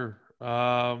for sure.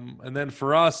 And then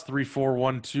for us,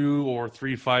 3-4-1-2 or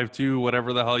 3-5-2,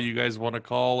 whatever the hell you guys want to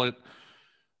call it,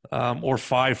 or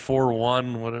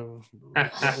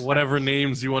 5-4-1, whatever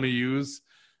names you want to use.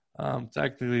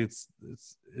 Technically,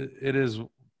 it is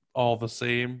all the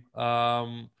same.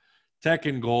 Tech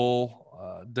and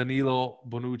goal, Danilo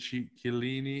Bonucci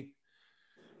Chiellini.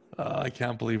 I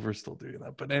can't believe we're still doing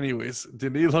that. But anyways,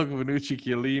 Danilo Bonucci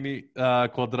Chiellini,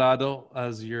 Cuadrado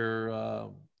as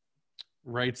your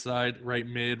right side, right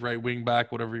mid, right wing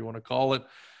back, whatever you want to call it.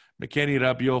 McKennie,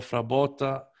 Rabiot,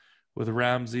 Frabotta with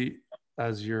Ramsey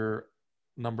as your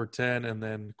number 10, and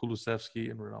then Kulusevski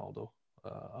and Ronaldo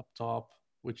up top,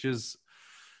 which is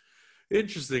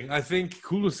interesting. I think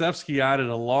Kulusevski added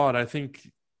a lot. I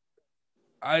think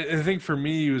for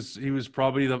me he was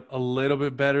probably a little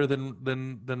bit better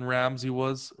than Ramsey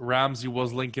was. Ramsey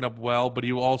was linking up well, but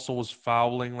he also was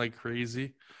fouling like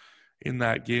crazy in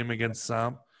that game against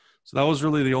Sam. So that was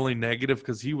really the only negative,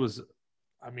 because he was,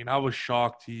 I mean, I was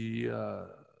shocked. The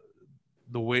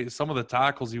way some of the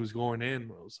tackles he was going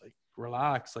in, I was like,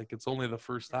 relax, like it's only the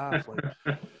first half. Like,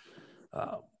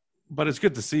 but it's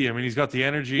good to see. I mean, he's got the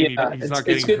energy. Yeah, he's not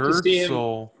getting hurt.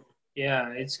 So yeah,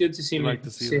 it's good to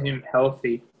see him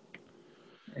healthy.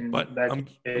 But I'm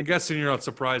guessing you're not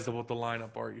surprised about the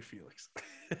lineup, are you, Felix?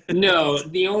 No,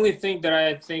 the only thing that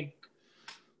I think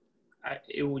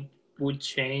it would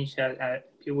change,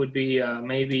 it would be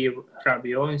maybe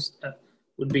Rabiot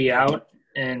would be out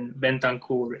and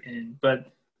Bentancur in.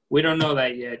 But we don't know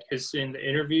that yet, because in the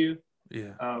interview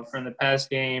from the past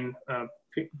game,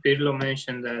 Pirlo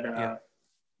mentioned that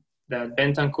that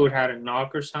Bentancur had a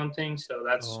knock or something, so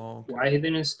that's why he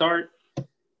didn't start.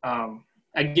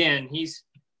 Again, he's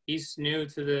new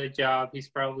to the job. He's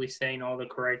probably saying all the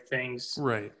correct things.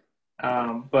 Right.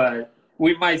 But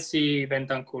we might see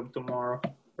Bentancur tomorrow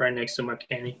right next to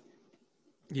McKennie.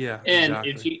 Yeah, and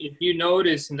exactly. if you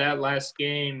notice in that last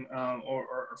game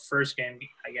or first game,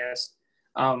 I guess,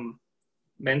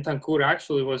 Bentancur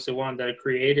actually was the one that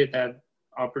created that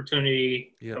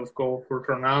opportunity of goal for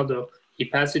Ronaldo. He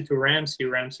passed it to Ramsey.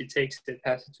 Ramsey takes it,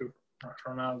 passes it to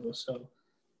Ronaldo. So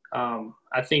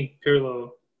I think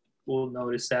Pirlo will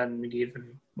notice that and give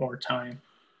him more time.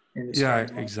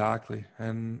 Exactly.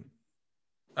 And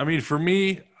I mean, for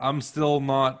me, I'm still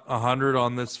not 100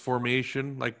 on this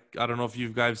formation. Like, I don't know if you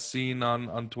guys seen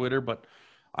on Twitter, but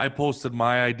I posted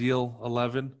my ideal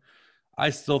 11. I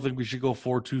still think we should go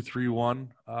 4-2-3-1.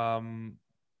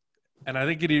 And I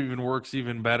think it even works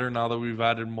even better now that we've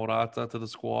added Morata to the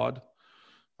squad.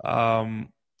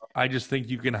 I just think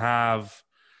you can have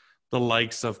the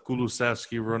likes of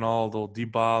Kulusevski, Ronaldo,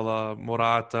 Dybala,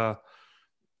 Morata.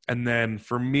 And then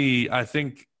for me, I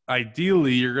think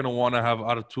ideally you're going to want to have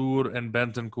Artur and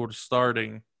Bentancur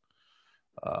starting.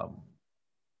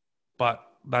 But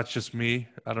that's just me.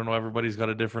 I don't know. Everybody's got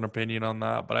a different opinion on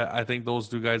that. But I think those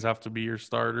two guys have to be your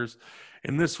starters.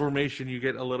 In this formation, you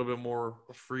get a little bit more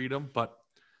freedom. But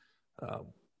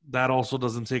that also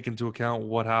doesn't take into account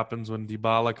what happens when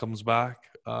Dybala comes back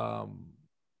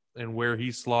and where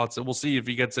he slots. And we'll see if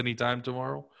he gets any time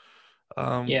tomorrow.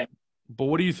 But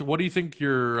what do you think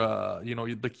your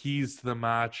the keys to the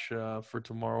match for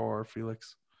tomorrow are,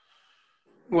 Felix?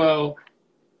 Well,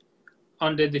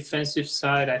 on the defensive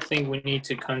side, I think we need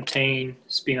to contain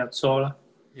Spinazzola.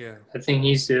 Yeah, I think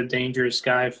he's a dangerous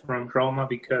guy from Roma,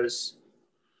 because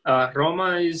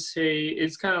Roma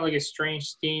it's kind of like a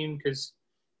strange team because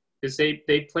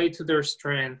they play to their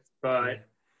strength, but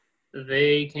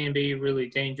they can be really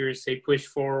dangerous. They push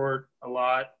forward a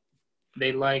lot.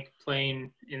 They like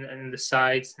playing in the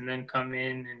sides and then come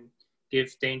in and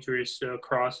give dangerous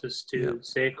crosses to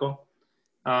Seco.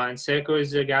 And Seco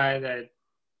is a guy that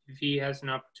if he has an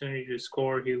opportunity to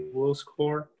score, he will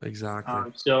score.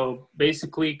 Exactly. So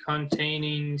basically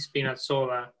containing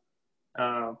Spinazzola,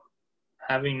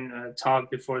 having a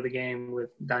talk before the game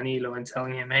with Danilo and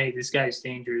telling him, hey, this guy's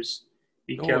dangerous.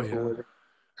 Be careful with it.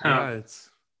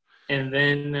 And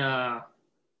then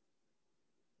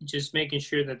just making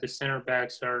sure that the center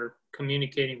backs are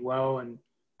communicating well and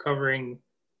covering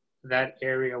that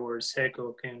area where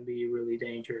Seco can be really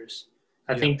dangerous.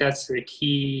 I Yeah. think that's the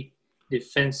key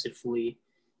defensively.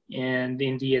 And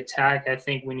in the attack, I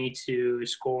think we need to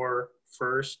score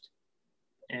first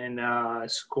and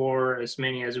score as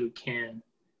many as we can.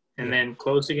 And Yeah. then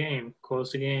close the game,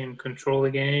 control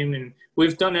the game. And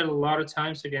we've done it a lot of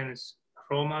times against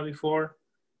Roma before,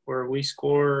 where we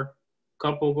score a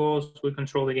couple goals, we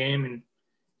control the game, and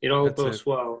it all That's goes it.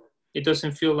 well. It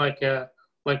doesn't feel like a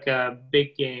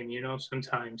big game,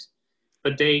 sometimes,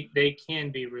 but they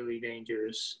can be really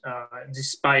dangerous,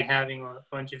 despite having a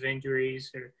bunch of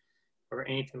injuries or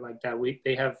anything like that.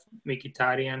 They have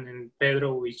Mkhitaryan and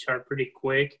Pedro, which are pretty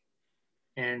quick,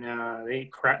 and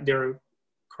they're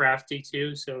crafty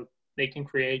too, so they can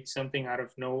create something out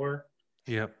of nowhere.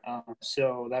 Yep.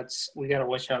 So we got to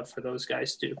watch out for those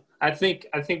guys too. I think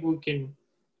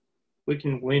we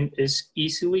can win as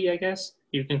easily, I guess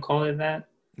you can call it that.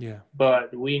 Yeah.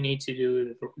 But we need to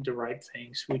do the right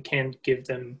things. We can't give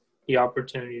them the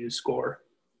opportunity to score,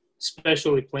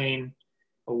 especially playing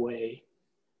away.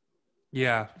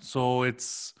 Yeah. So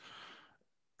it's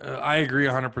I agree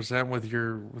 100% with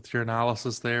your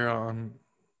analysis there on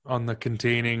the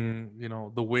containing,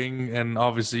 the wing, and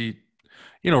obviously,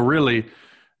 really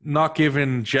not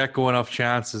giving Dzeko enough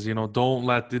chances. Don't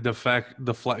let the deflect,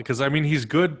 because I mean he's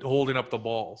good holding up the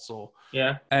ball. So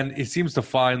Yeah, and he seems to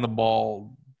find the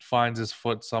ball, finds his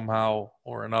foot somehow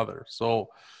or another. So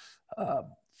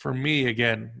for me,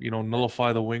 again,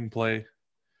 nullify the wing play,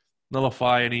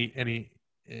 nullify any,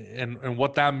 and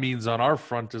what that means on our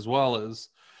front as well is,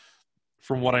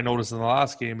 from what I noticed in the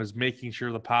last game, is making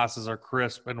sure the passes are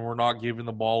crisp and we're not giving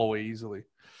the ball away easily.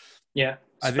 yeah,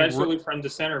 I think especially from the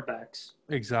center backs.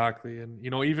 exactly, and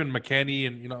even McKennie,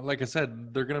 and like I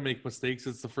said, they're gonna make mistakes.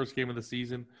 It's the first game of the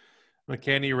season.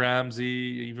 McKennie, Ramsey,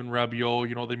 even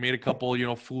Rabiot, they made a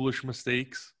couple, foolish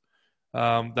mistakes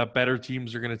that better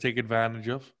teams are going to take advantage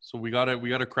of. So we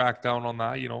gotta crack down on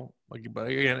that. But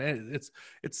again,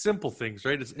 it's simple things,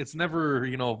 right? It's never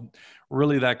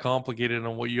really that complicated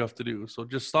on what you have to do. So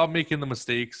just stop making the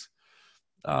mistakes.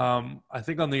 I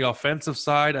think on the offensive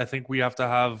side, I think we have to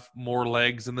have more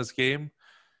legs in this game.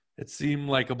 It seemed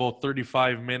like about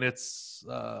 35 minutes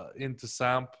into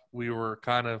Samp, we were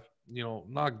kind of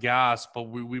not gas, but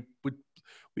we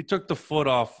took the foot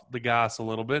off the gas a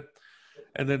little bit.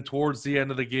 And then towards the end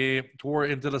of the game,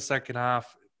 toward into the second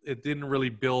half, it didn't really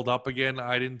build up again.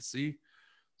 I didn't see.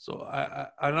 So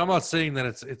and I'm not saying that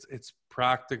it's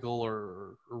practical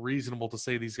or reasonable to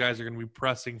say these guys are going to be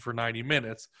pressing for 90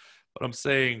 minutes, but I'm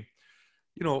saying,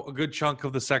 a good chunk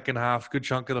of the second half, good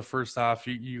chunk of the first half,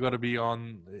 you got to be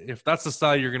on. If that's the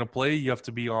style you're going to play, you have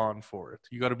to be on for it.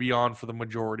 You got to be on for the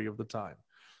majority of the time.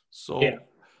 So Yeah.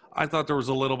 I thought there was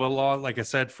a little bit of loss. Like I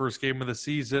said, first game of the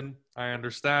season, I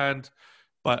understand.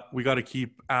 But we got to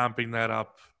keep amping that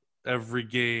up every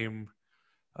game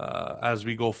as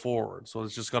we go forward. So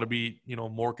it's just got to be,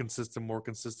 more consistent.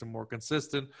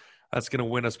 That's going to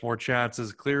win us more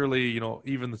chances. Clearly,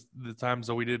 even the times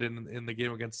that we did in the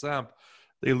game against Samp,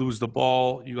 they lose the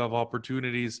ball. You have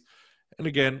opportunities. And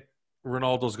again,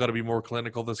 Ronaldo's got to be more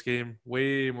clinical this game,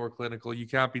 way more clinical. You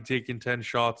can't be taking 10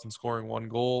 shots and scoring 1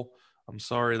 goal. I'm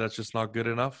sorry, that's just not good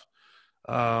enough.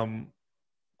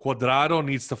 Cuadrado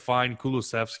needs to find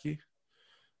Kulusevski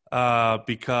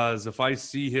because if I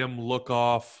see him look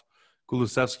off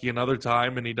Kulusevski another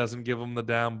time and he doesn't give him the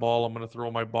damn ball, I'm going to throw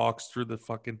my box through the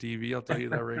fucking TV. I'll tell you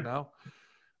that right now.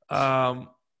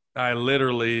 I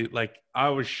literally, I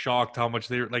was shocked how much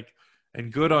they were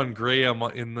and good on Graham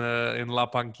in La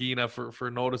Panquina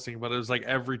for noticing, but it was like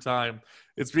every time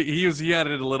he had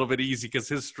it a little bit easy because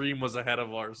his stream was ahead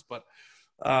of ours, but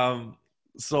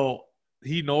so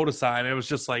he noticed that, and it was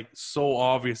just so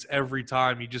obvious every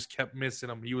time. He just kept missing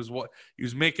him. He was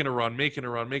making a run,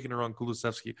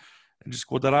 Kulusevski, and just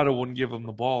Cuadrado wouldn't give him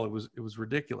the ball. It was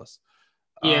ridiculous.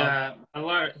 Yeah,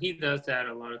 he does that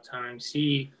a lot of times.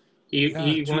 He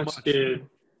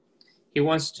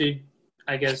wants to,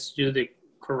 I guess, do the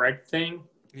correct thing.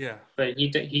 Yeah, but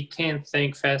he can't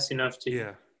think fast enough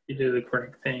to do the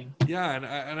correct thing. Yeah,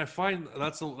 and I find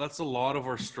that's a lot of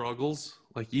our struggles.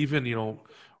 Even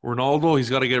Ronaldo,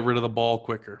 he's got to get rid of the ball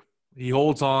quicker. He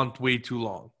holds on way too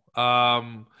long.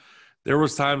 There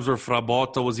was times where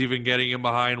Frabotta was even getting him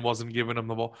behind, wasn't giving him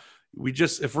the ball.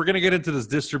 If we're gonna get into this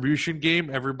distribution game,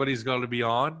 everybody's got to be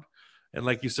on. And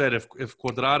like you said, if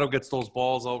Cuadrado gets those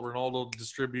balls out, Ronaldo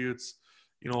distributes.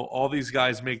 All these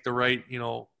guys make the right,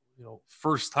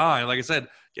 first time. Like I said,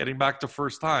 getting back to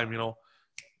first time,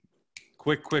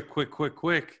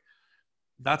 quick.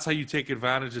 That's how you take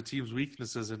advantage of teams'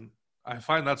 weaknesses, and I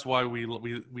find that's why we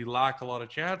lack a lot of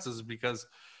chances because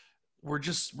we're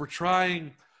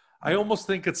trying. I almost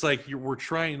think it's like we're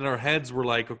trying in our heads. We're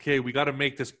like, okay, we got to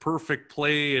make this perfect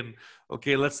play, and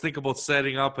okay, let's think about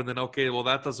setting up, and then okay, well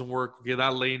that doesn't work. Okay,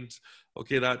 that lane's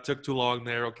okay, that took too long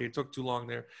there. Okay, it took too long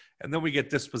there, and then we get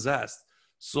dispossessed.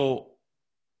 So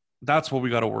that's what we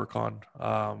got to work on.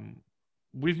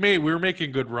 We're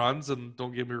making good runs, and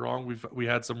don't get me wrong, we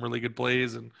had some really good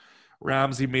plays, and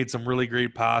Ramsey made some really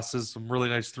great passes, some really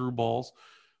nice through balls.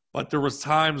 But there was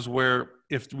times where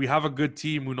if we have a good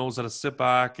team who knows how to sit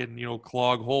back and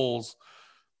clog holes,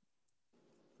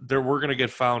 we're going to get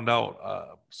found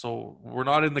out. So we're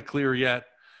not in the clear yet,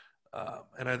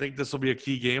 and I think this will be a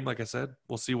key game. Like I said,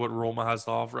 we'll see what Roma has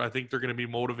to offer. I think they're going to be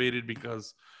motivated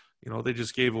because they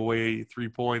just gave away 3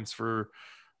 points for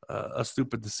a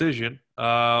stupid decision.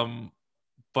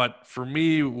 But for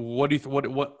me, what do you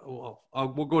well,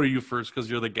 we'll go to you first because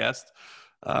you're the guest.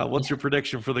 What's your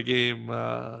prediction for the game,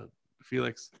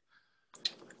 Felix?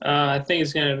 I think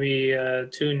it's going to be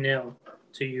 2-0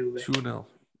 to you. 2-0.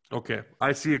 Okay.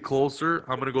 I see it closer.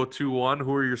 I'm going to go 2-1.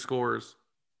 Who are your scorers?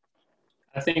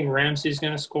 I think Ramsey's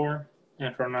going to score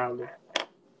and Ronaldo.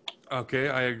 Okay,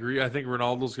 I agree. I think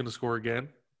Ronaldo's going to score again.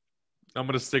 I'm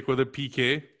going to stick with it,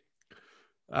 PK.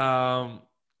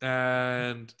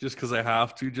 And just because I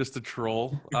have to, just to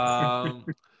troll. But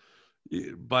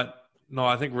no,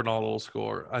 I think Ronaldo will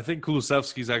score. I think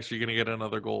Kulusevski's actually going to get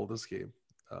another goal this game.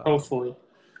 Hopefully.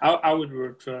 I would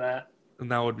root for that. And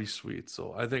that would be sweet.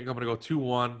 So I think I'm going to go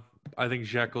 2-1. I think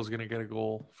Dzeko's going to get a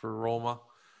goal for Roma.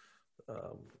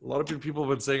 A lot of people have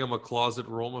been saying I'm a closet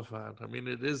Roma fan. I mean,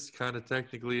 it is kind of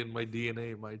technically in my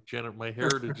DNA. My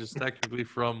heritage is technically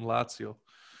from Lazio.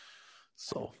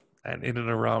 So, and in and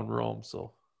around Rome.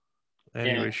 So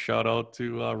anyway, Shout out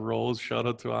to Rose. Shout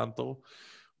out to Anto.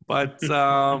 But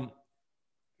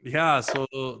yeah, so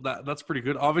that's pretty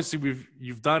good. Obviously,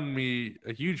 you've done me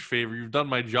a huge favor. You've done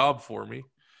my job for me.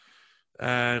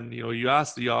 And, you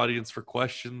asked the audience for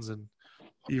questions and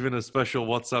even a special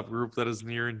WhatsApp group that is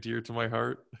near and dear to my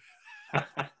heart.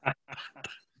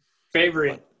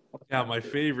 Favorite. Yeah, my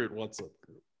favorite WhatsApp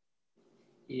group.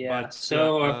 Yeah.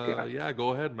 But, yeah,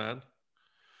 go ahead, man.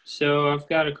 So I've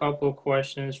got a couple of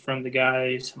questions from the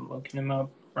guys. I'm looking them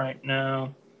up right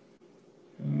now.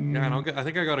 Yeah, I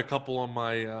think I got a couple on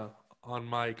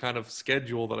my kind of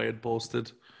schedule that I had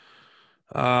posted.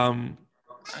 While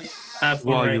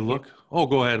you look. Oh,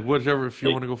 go ahead. Whichever, if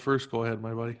you want to go first, go ahead,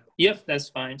 my buddy. Yep, that's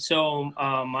fine. So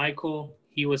Michael,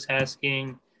 he was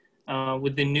asking,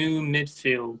 with the new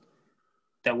midfield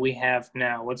that we have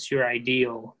now, what's your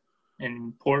ideal and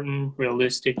important,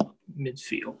 realistic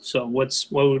midfield? So what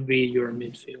would be your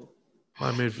midfield?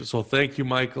 My midfield. So thank you,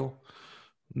 Michael.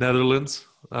 Netherlands.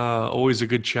 Always a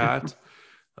good chat.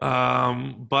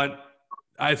 But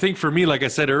I think for me, like I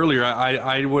said earlier,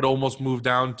 I would almost move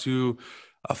down to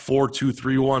a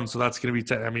 4-2-3-1. So that's going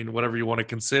to be, whatever you want to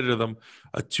consider them,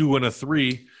 a 2 and a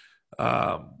 3,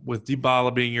 with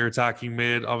Dybala being your attacking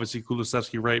mid, obviously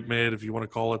Kulusevski right mid, if you want to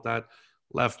call it that,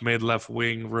 left mid, left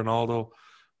wing, Ronaldo,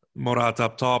 Morata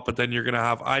up top. But then you're going to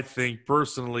have, I think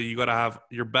personally, you got to have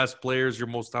your best players, your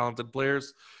most talented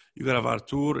players. You got to have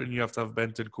Artur and you have to have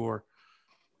Bentancur.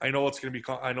 I know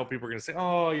I know people are going to say,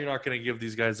 oh, you're not going to give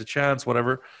these guys a chance,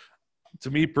 whatever.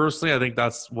 To me personally, I think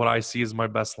that's what I see as my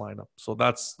best lineup. So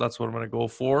that's what I'm going to go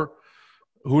for.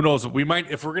 Who knows? We might,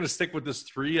 if we're going to stick with this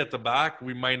 3 at the back,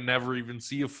 we might never even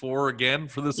see a 4 again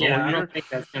for this whole year. I don't think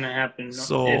that's going to happen.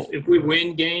 So if we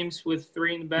win games with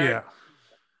 3 in the back,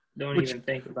 even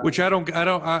think about it. Which I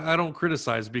don't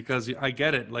criticize because I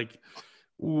get it. Like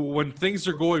when things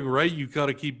are going right, you got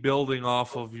to keep building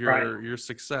off of your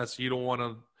success. You don't want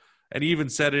to. And he even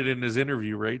said it in his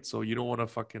interview, right? So you don't want to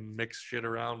fucking mix shit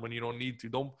around when you don't need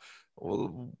to.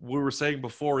 We were saying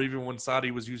before, even when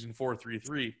Sadi was using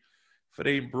 4-3-3, if it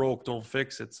ain't broke, don't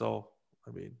fix it. So,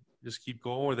 just keep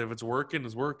going with it. If it's working,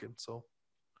 it's working. So,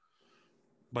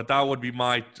 but that would be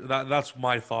that's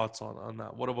my thoughts on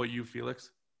that. What about you,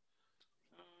 Felix?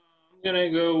 I'm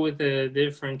going to go with a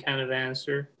different kind of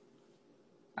answer.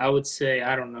 I would say,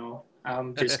 I don't know.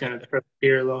 I'm just going to put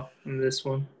Pirlo in this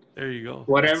one. There you go.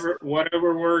 Whatever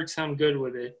works, I'm good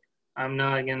with it. I'm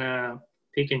not gonna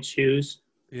pick and choose.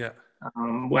 Yeah.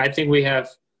 I think we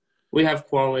have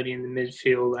quality in the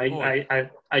midfield.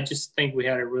 I just think we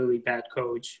had a really bad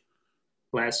coach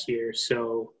last year.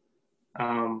 So,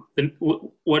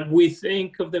 what we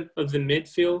think of the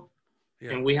midfield,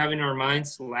 and we have in our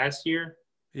minds last year,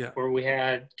 where we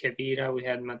had Khedira, we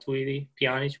had Matuidi,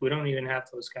 Pjanic. We don't even have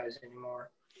those guys anymore.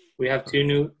 We have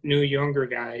 2 new younger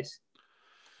guys.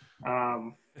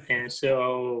 And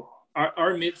so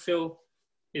our midfield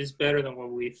is better than what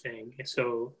we think.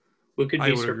 So we could be.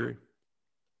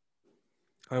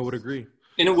 I would agree.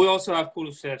 And we also have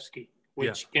Kulusevski,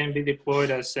 which Yeah. can be deployed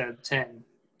as a 10.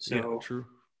 So, Yeah, true.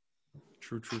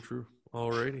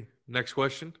 Alrighty. Next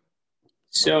question.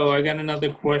 so I got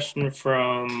another question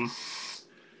from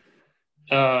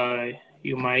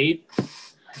Umaid.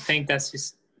 I think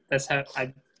that's how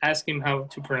I asked him how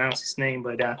to pronounce his name,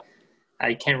 but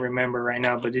I can't remember right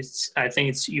now. But I think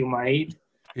it's Umaid.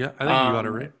 Yeah, I think you got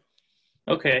it right.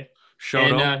 Okay.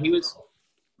 Shout out. He was.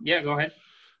 Yeah, go ahead.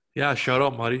 Yeah, shout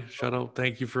out, Muddy. Shout out.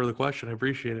 Thank you for the question. I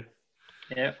appreciate it.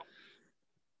 Yeah.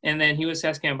 And then he was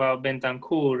asking about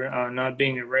Bentancur not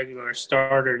being a regular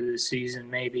starter this season,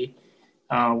 maybe.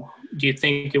 Do you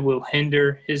think it will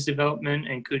hinder his development,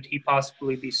 and could he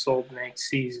possibly be sold next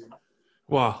season?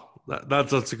 Wow,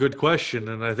 that's a good question,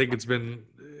 and I think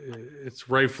it's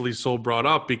rightfully so brought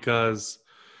up because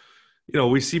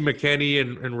we see McKennie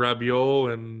and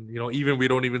Rabiot, and even we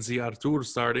don't even see Artur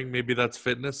starting. Maybe that's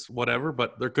fitness, whatever,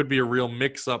 but there could be a real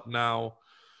mix-up now.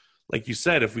 Like you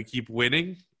said, if we keep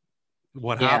winning,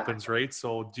 what happens, right?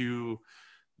 So do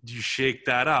you shake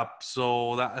that up?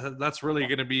 So that's really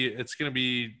going to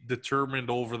be determined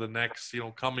over the next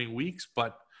coming weeks.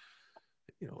 But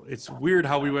it's weird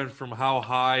how we went from how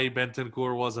high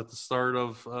Bentancur was at the start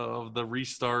of the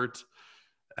restart,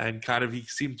 and kind of he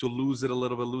seemed to lose it a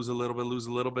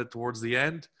little bit towards the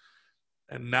end,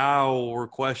 and now we're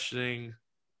questioning,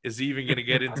 is he even going to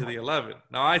get into the 11?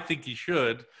 Now I think he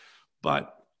should,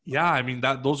 but yeah, I mean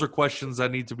those are questions that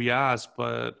need to be asked.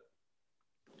 But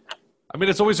I mean,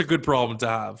 it's always a good problem to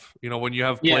have, when you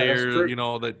have players,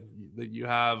 that you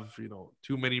have,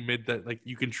 too many that like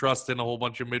you can trust in a whole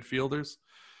bunch of midfielders.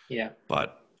 Yeah.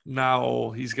 But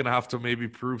now he's going to have to maybe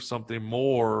prove something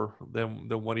more than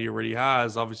what he already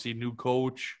has. Obviously, new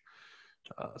coach.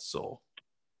 So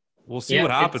we'll see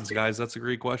what happens, guys. That's a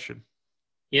great question.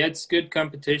 Yeah, it's good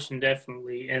competition,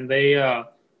 definitely. And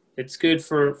it's good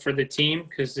for the team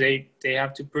because they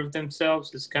have to prove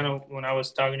themselves. It's kind of when I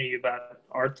was talking to you about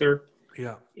Arthur.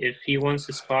 Yeah. If he wants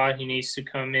a spot, he needs to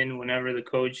come in whenever the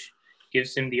coach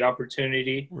gives him the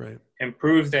opportunity, right, and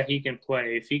prove that he can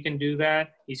play. If he can do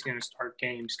that, he's going to start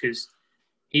games because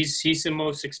he's the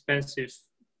most expensive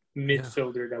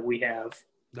midfielder that we have.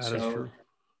 That is true.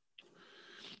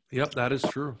 Yep, that is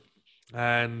true.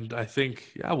 And I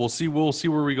think, we'll see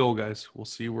where we go, guys. We'll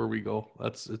see where we go.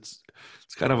 It's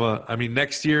kind of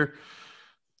next year,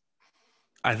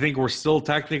 I think we're still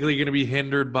technically going to be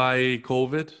hindered by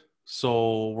COVID.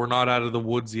 So we're not out of the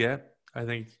woods yet. I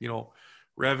think,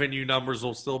 revenue numbers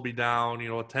will still be down.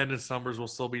 Attendance numbers will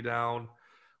still be down.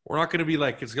 We're not going to be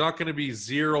it's not going to be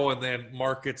zero and then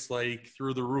markets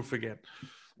through the roof again.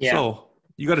 Yeah. So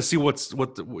you got to see what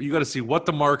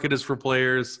the market is for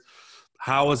players.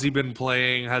 How has he been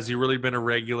playing? Has he really been a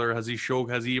regular? Has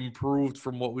he improved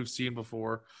from what we've seen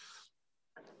before?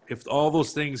 If all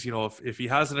those things, if he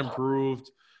hasn't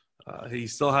improved, he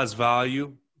still has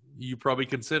value, you probably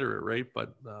consider it, right?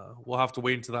 But we'll have to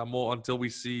wait until we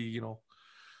see,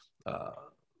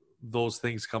 those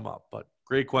things come up. But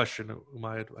great question,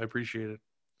 Umayyad. I appreciate it.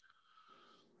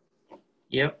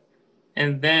 Yep.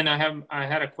 And then I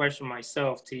had a question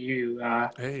myself to you.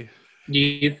 Hey. Do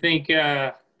you think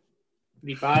Dybala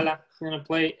is going to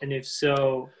play? And if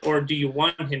so, or do you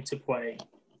want him to play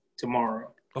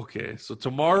tomorrow? Okay, so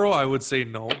tomorrow I would say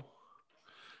no.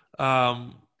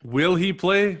 Will he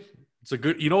play? It's a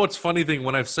good. What's funny thing,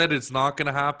 when I've said it's not going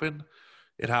to happen,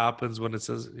 it happens. When it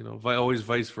says always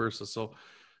vice versa. So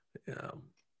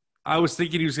I was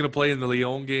thinking he was going to play in the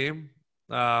Lyon game.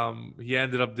 He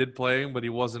did playing, but he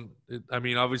wasn't.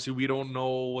 Obviously we don't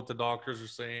know what the doctors are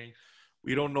saying.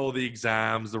 We don't know the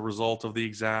exams, the result of the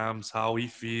exams, how he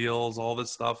feels, all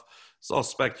this stuff. It's all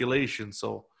speculation.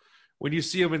 So when you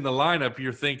see him in the lineup,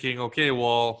 you're thinking, okay,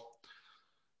 well,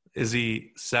 is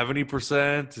he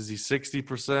 70%? Is he 60%,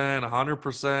 100%,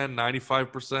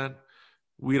 95%?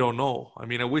 We don't know.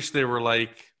 I wish they were I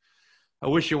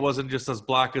wish it wasn't just as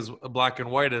black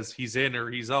and white as he's in or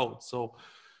he's out. So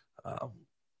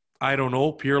I don't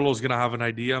know. Pirlo's going to have an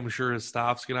idea. I'm sure his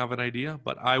staff's going to have an idea,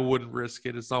 but I wouldn't risk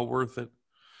it. It's not worth it.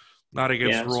 Not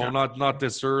against Rome. Sure. Not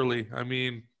this early.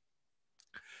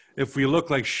 If we look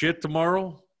like shit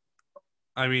tomorrow,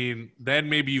 then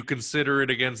maybe you consider it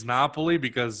against Napoli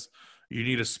because you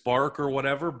need a spark or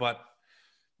whatever. But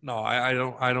no, I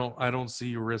don't see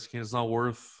you risking. It's not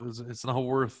worth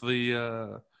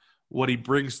the what he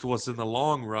brings to us in the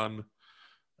long run.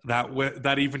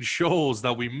 That even shows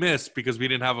that we missed because we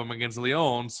didn't have him against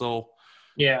Lyon. So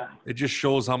yeah, it just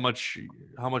shows how much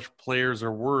players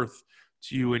are worth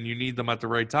to you, and you need them at the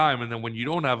right time. And then when you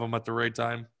don't have them at the right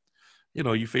time,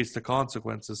 you face the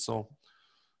consequences. So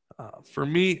for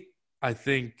me, I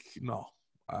think no.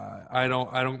 I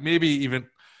don't. Maybe even.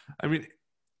 I mean,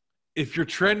 if you're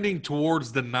trending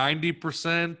towards the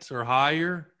 90% or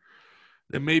higher,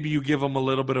 then maybe you give him a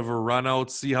little bit of a run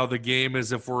out, see how the game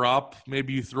is. If we're up,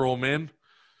 maybe you throw him in.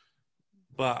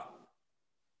 But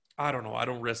I don't know. I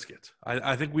don't risk it.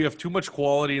 I think we have too much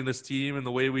quality in this team and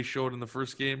the way we showed in the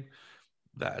first game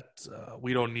that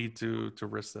we don't need to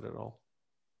risk it at all.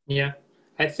 Yeah.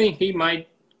 I think he might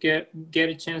get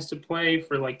a chance to play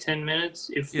for like 10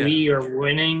 minutes if we are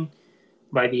winning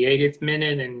by the 80th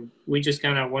minute, and we just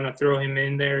kind of want to throw him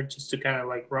in there just to kind of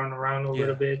like run around a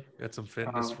little bit. Get some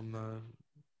fitness from the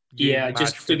game,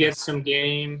 just to get some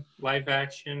game, live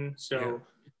action. So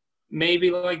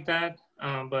maybe like that,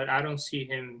 but I don't see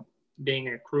him being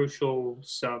a crucial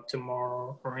sub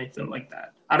tomorrow or anything like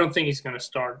that. I don't think he's going to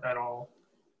start at all.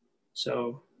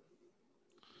 So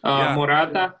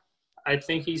Morata, I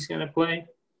think he's going to play.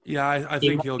 Yeah, I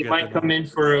think he might come in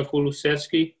for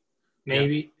Kulusevski,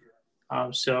 maybe.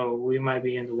 So we might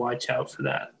be in the watch out for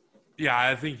that. Yeah,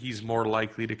 I think he's more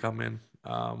likely to come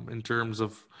in terms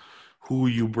of who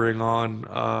you bring on.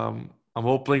 I'm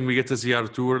hoping we get to see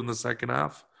Artur in the second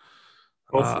half.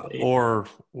 Or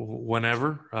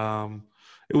whenever.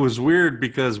 It was weird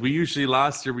because we usually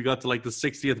last year we got to like the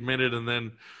 60th minute and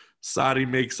then Sarri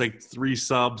makes like 3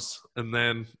 subs and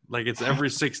then like it's every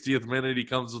 60th minute he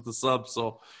comes with the sub.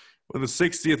 So when the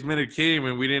 60th minute came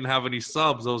and we didn't have any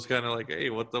subs, I was kind of like, hey,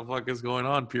 what the fuck is going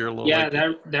on, Pirlo? Yeah,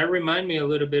 that reminded me a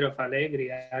little bit of Allegri,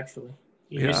 actually.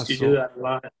 He used to do that a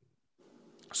lot.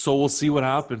 So we'll see what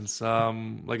happens.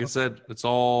 Like I said, it's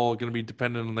all going to be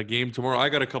dependent on the game tomorrow. I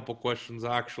got a couple questions,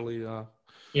 actually,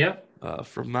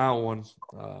 from that one,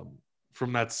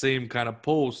 from that same kind of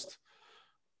post.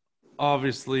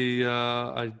 Obviously,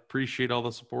 I appreciate all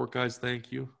the support, guys.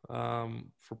 Thank you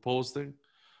for posting.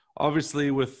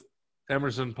 Obviously, with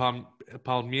Emerson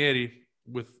Palmieri,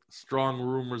 with strong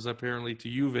rumors apparently to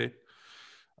Juve,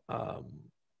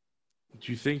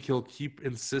 do you think he'll keep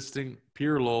insisting,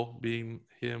 Pirlo being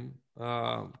him,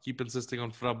 keep insisting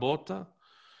on Frabotta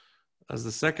as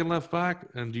the second left back?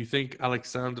 And do you think Alex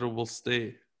Sandro will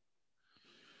stay?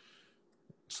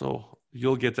 So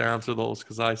you'll get to answer those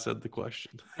because I said the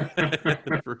question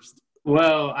first.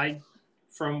 Well,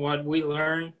 from what we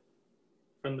learned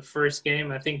from the first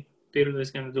game, I think Pirlo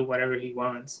is going to do whatever he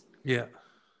wants. Yeah.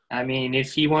 I mean,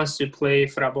 if he wants to play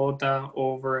Frabotta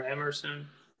over Emerson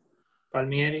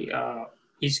Palmieri,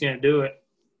 he's going to do it.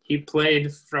 He played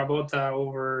Frabotta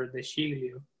over De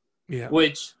Sciglio,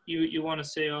 which you want to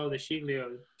say, oh, De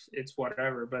Sciglio, it's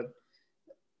whatever, but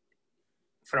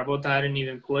Frabotta hadn't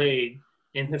even played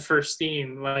in the first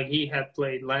team like he had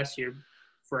played last year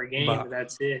for a game, but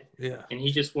that's it. Yeah. And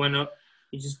he just went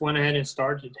ahead and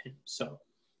started him. So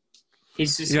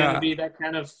he's just going to be that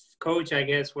kind of coach, I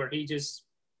guess, where he just,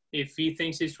 if he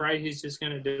thinks he's right, he's just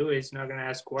going to do it. He's not going to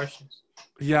ask questions.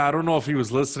 Yeah, I don't know if he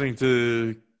was listening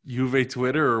to Juve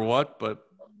Twitter or what, but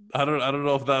I don't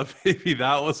know if that maybe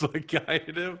that was what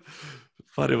guided him.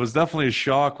 But it was definitely a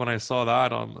shock when I saw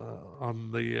that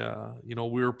on the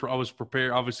I was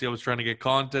prepared. Obviously, I was trying to get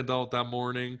content out that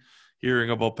morning, hearing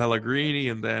about Pellegrini,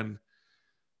 and then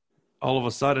all of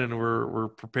a sudden we're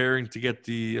preparing to get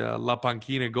the La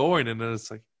Panchina going, and then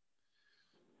it's like,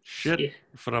 shit,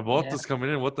 Frabotta's coming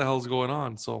in. What the hell's going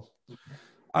on? So,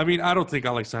 I mean, I don't think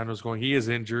Alexandro's going. He is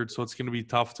injured, so it's going to be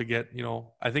tough to get.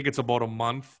 I think it's about a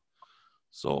month.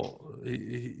 So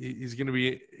he's going to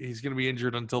be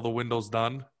injured until the window's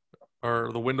done, or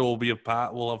the window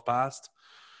will have passed.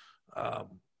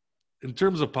 In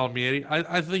terms of Palmieri,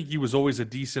 I think he was always a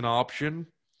decent option.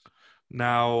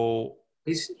 Now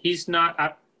he's not.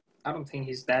 I don't think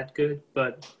he's that good,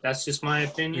 but that's just my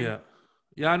opinion.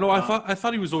 Yeah. No, I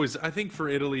thought he was always. I think for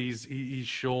Italy, he's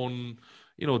shown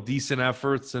decent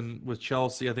efforts, and with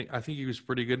Chelsea, I think he was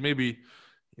pretty good. Maybe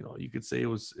you could say it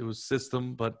was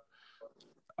system, but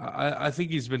I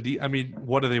think he's been. I mean,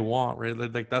 what do they want, right?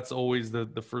 Like that's always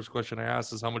the first question I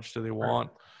ask is how much do they want,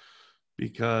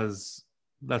 because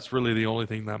that's really the only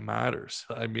thing that matters.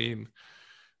 I mean,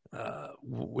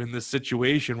 in this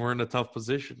situation, we're in a tough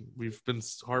position. We've been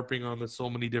harping on this so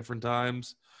many different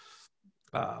times.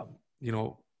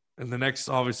 And the next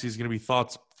obviously is going to be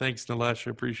thoughts. Thanks, Nilesh.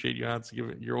 I appreciate you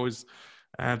answering. You're always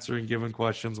answering, giving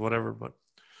questions, whatever,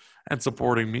 and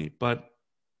supporting me. But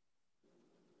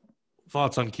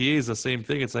thoughts on Chiesa, same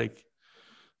thing. It's like,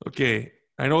 okay,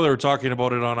 I know they were talking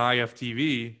about it on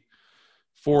IFTV,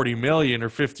 40 million or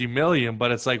 50 million,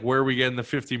 but it's like, where are we getting the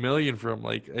 50 million from?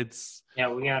 Like, it's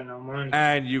we got no money,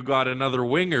 and you got another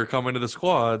winger coming to the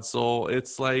squad, so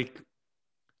it's like,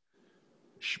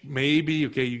 maybe,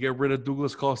 okay, you get rid of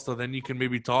Douglas Costa, then you can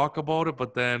maybe talk about it,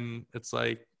 but then it's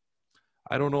like,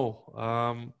 I don't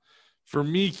know. For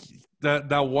me,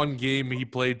 that one game he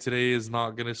played today is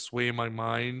not going to sway my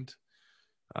mind.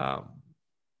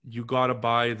 You got to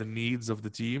buy the needs of the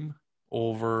team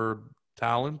over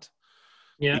talent.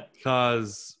 Yeah,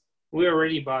 Because we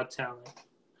already bought talent.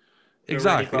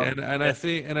 exactly, and I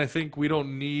think we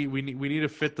need to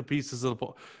fit the pieces of the.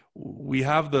 We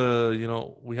have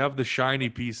the shiny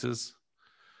pieces.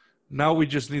 Now we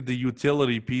just need the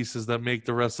utility pieces that make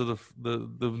the rest of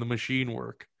the machine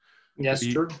work. That's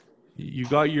true. You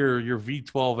got your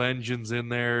V12 engines in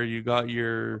there. You got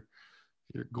your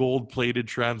gold-plated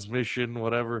transmission,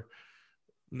 whatever.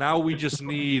 Now we just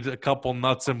need a couple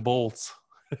nuts and bolts.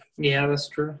 Yeah, that's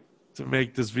true. To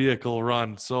make this vehicle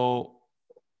run. So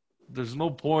there's no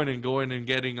point in going and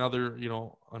getting another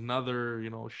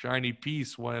shiny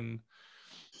piece when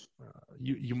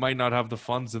you might not have the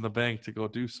funds in the bank to go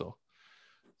do so.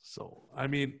 So, I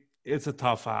mean, it's a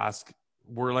tough ask.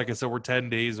 Like I said, we're 10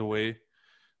 days away.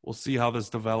 We'll see how this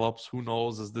develops. Who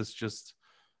knows? Is this just,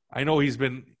 I know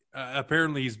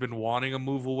apparently he's been wanting a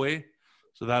move away.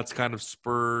 So that's kind of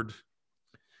spurred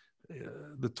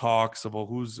the talks about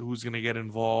who's going to get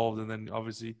involved. And then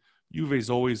obviously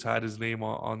Juve's always had his name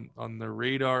on their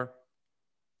radar.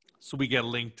 So we get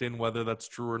linked in, whether that's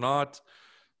true or not.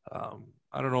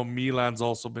 I don't know. Milan's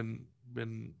also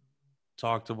been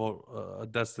talked about a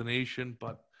destination,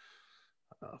 but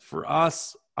for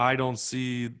us, I don't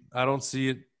see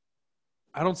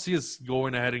us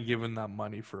going ahead and giving that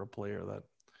money for a player that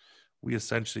we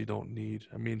essentially don't need.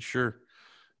 I mean, sure,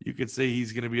 you could say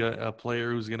he's going to be a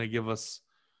player who's going to give us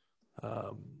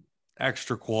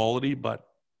extra quality, but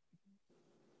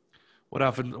what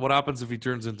happens if he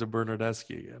turns into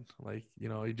Bernardeschi again? Like,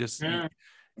 he just,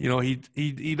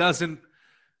 he doesn't.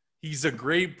 He's a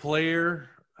great player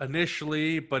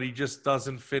initially, but he just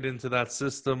doesn't fit into that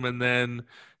system. And then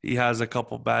he has a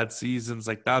couple bad seasons.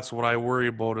 Like, that's what I worry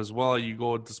about as well. You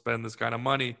go to spend this kind of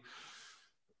money.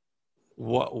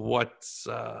 What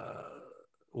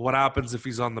happens if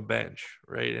he's on the bench,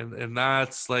 right? And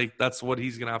that's what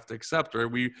he's gonna have to accept, right?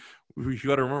 We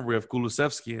got to remember we have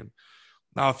Kulusevski in.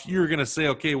 Now, if you're gonna say,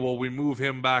 okay, well, we move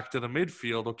him back to the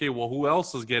midfield, okay, well, who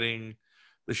else is getting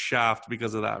the shaft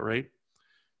because of that, right?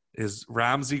 Is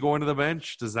Ramsey going to the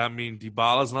bench? Does that mean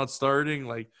Dybala's not starting?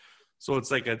 So it's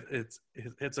like it's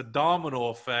a domino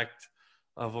effect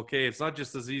of, okay, it's not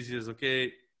just as easy as,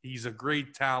 okay, he's a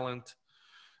great talent.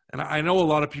 And I know a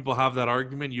lot of people have that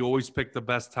argument. You always pick the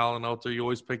best talent out there.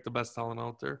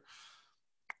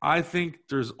 I think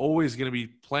there's always going to be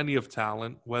plenty of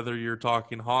talent, whether you're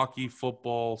talking hockey,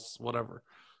 football, whatever,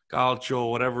 calcio,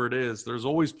 whatever it is. There's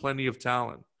always plenty of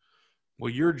talent.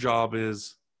 Well, your job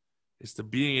is to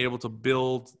being able to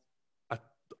build,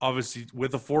 obviously, with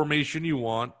the formation you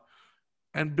want,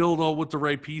 and build out with the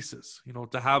right pieces,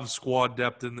 to have squad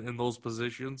depth in those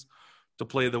positions to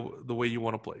play the way you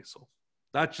want to play. So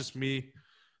that's just me.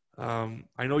 I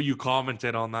know you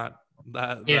commented on that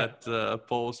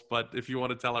post, but if you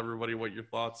want to tell everybody what your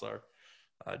thoughts are,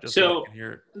 just so I can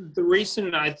hear it. The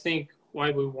reason I think why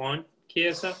we want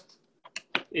Chiesa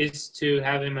is to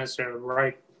have him as a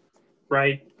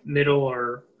right middle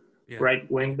or right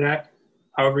wing back,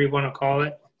 however you want to call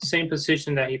it. Same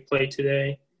position that he played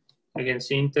today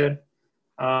against Inter.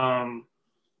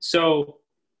 So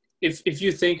if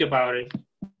you think about it,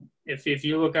 if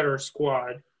you look at our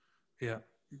squad,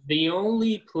 the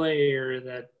only player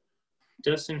that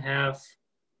doesn't have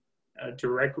a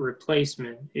direct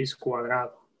replacement is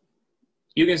Cuadrado.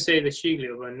 You can say the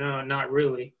Sciglio, but no, not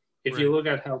really. If you look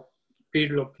at how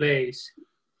Pirlo plays,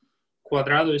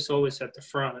 Cuadrado is always at the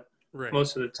front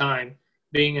most of the time,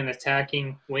 being an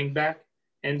attacking wingback,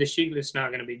 and the Sciglio is not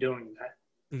going to be doing that.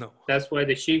 No. That's why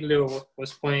the Sciglio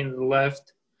was playing the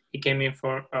left. He came in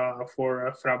for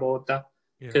Frabotta,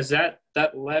 because that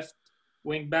left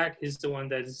wingback is the one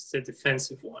that is the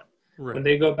defensive one. Right. When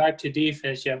they go back to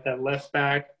defense, you have that left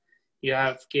back, you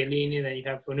have Chiellini, then you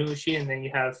have Bonucci, and then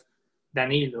you have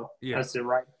Danilo as the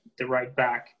right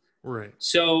back. Right.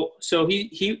 So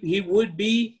he would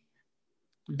be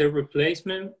the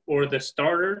replacement or the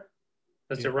starter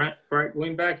as the right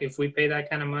wing back. If we pay that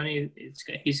kind of money,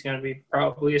 he's going to be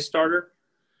probably a starter.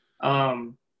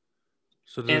 So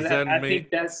does that I think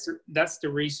that's the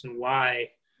reason why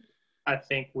I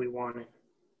think we want him.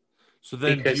 So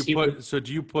then do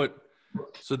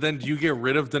you get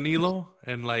rid of Danilo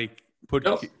and put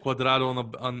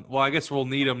Cuadrado on? Well, I guess we'll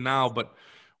need him now, but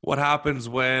what happens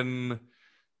when?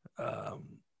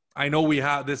 I know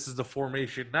this is the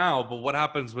formation now, but what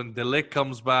happens when De Ligt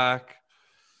comes back?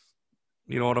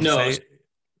 You know what I'm saying?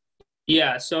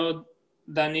 Yeah. So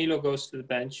Danilo goes to the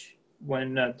bench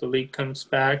when De Ligt comes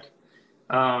back.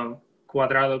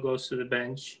 Cuadrado goes to the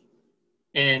bench,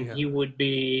 and he would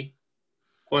be.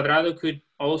 Cuadrado could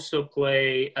also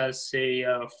play as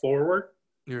a forward.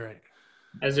 You're right.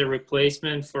 As a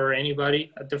replacement for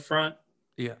anybody at the front.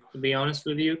 Yeah. To be honest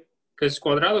with you, because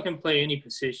Cuadrado can play any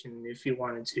position if he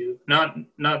wanted to.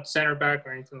 Not center back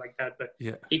or anything like that, but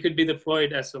he could be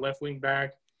deployed as a left wing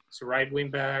back, as a right wing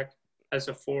back, as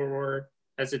a forward,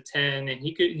 as a 10, and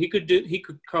he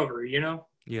could cover.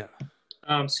 Yeah.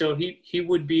 So he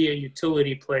would be a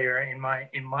utility player in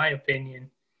my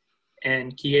opinion,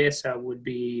 and Chiesa would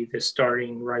be the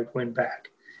starting right wing back.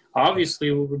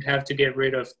 Obviously, we would have to get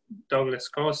rid of Douglas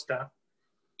Costa,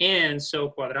 and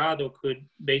so Cuadrado could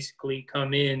basically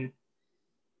come in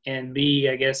and be,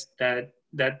 I guess, that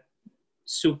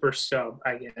super sub,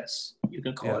 I guess you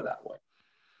can call it that way.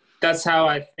 That's how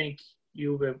I think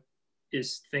Juve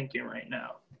is thinking right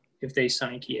now if they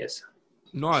sign Chiesa.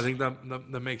 No, I think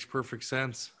that makes perfect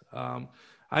sense.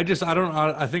 I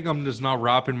think I'm just not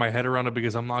wrapping my head around it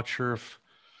because I'm not sure if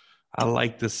I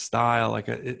like this style. Like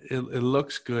it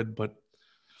looks good, but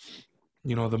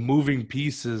the moving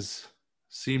pieces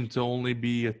seem to only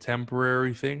be a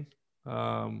temporary thing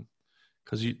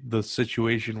because the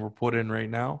situation we're put in right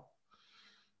now.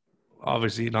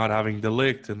 Obviously, not having De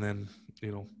Ligt, and then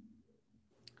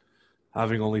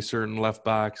having only certain left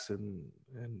backs, and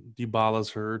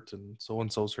Dybala's hurt, and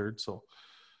so's hurt. So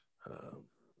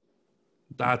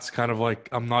that's kind of like,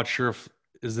 I'm not sure if.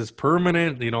 Is this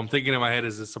permanent? I'm thinking in my head,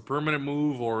 is this a permanent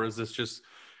move, or is this just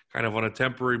kind of on a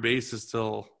temporary basis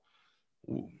till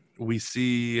we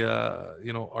see,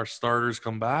 our starters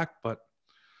come back? But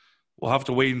we'll have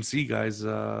to wait and see, guys.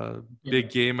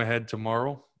 Big game ahead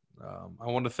tomorrow. I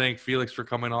want to thank Felix for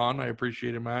coming on. I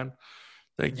appreciate it, man.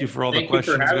 Thank you for all the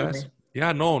questions, guys. Me.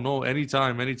 Yeah, no,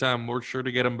 anytime. We're sure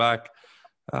to get him back.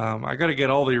 I got to get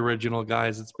all the original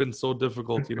guys. It's been so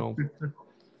difficult,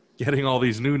 getting all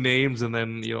these new names and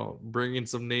then bringing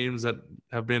some names that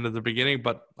have been at the beginning.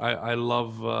 But I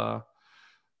love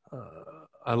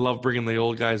bringing the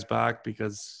old guys back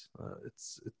because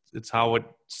it's how it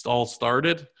all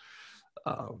started.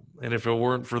 And if it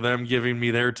weren't for them giving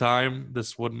me their time,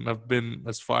 this wouldn't have been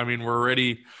as far. I mean, we're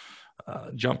already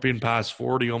jumping past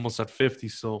 40, almost at 50.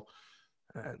 So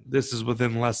this is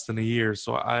within less than a year.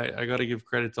 So I got to give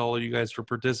credit to all of you guys for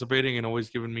participating and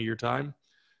always giving me your time.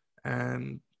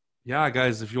 And yeah,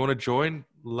 guys, if you want to join,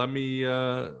 let me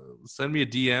send me a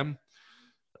DM.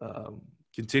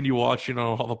 Continue watching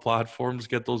on all the platforms.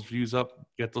 Get those views up.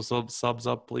 Get those subs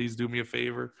up. Please do me a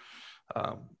favor.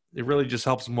 It really just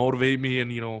helps motivate me.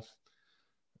 And,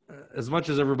 as much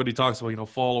as everybody talks about,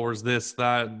 followers, this,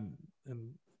 that,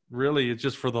 and really it's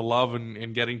just for the love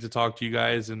and getting to talk to you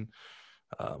guys and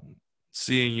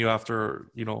seeing you after,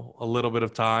 a little bit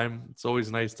of time. It's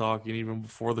always nice talking even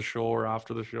before the show or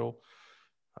after the show.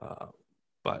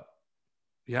 But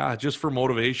yeah, just for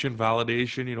motivation,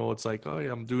 validation, it's like, oh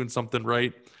yeah, I'm doing something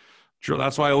right.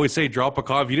 That's why I always say drop a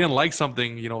comment. If you didn't like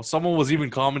something, someone was even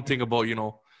commenting about,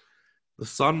 the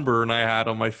sunburn I had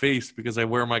on my face because I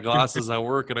wear my glasses at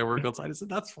work and I work outside. I said,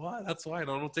 that's fine. I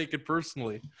don't take it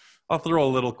personally. I'll throw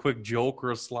a little quick joke or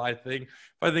a sly thing. If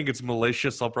I think it's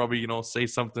malicious, I'll probably, say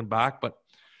something back, but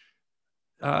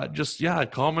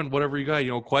comment whatever you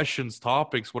got, questions,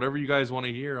 topics, whatever you guys want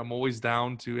to hear. I'm always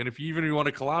down to, and if you even want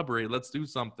to collaborate, let's do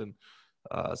something.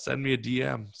 Send me a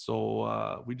DM.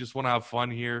 So we just want to have fun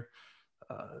here.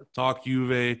 Talk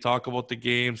Juve, talk about the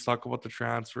games, talk about the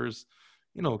transfers,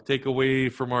 take away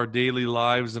from our daily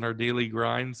lives and our daily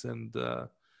grinds and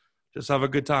just have a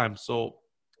good time. So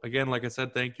again, like I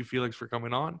said, thank you, Felix, for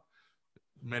coming on.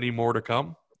 Many more to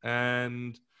come.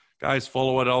 And guys,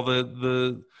 follow at all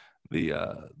the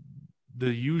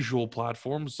usual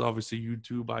platforms, obviously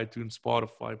YouTube, iTunes,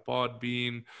 Spotify,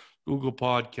 Podbean, Google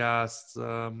Podcasts.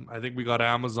 I think we got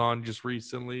Amazon just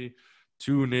recently.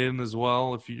 Tune in as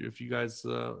well if you guys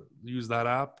use that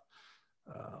app.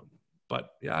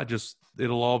 But yeah,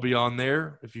 it'll all be on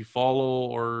there. If you follow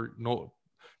or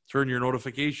turn your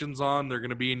notifications on, they're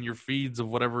going to be in your feeds of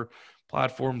whatever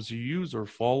platforms you use or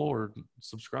follow or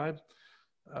subscribe.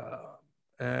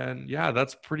 And yeah,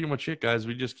 that's pretty much it, guys.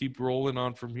 We just keep rolling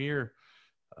on from here.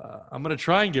 I'm going to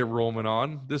try and get Roman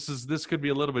on. This could be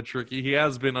a little bit tricky. He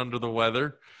has been under the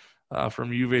weather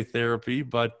from UV therapy,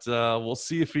 but we'll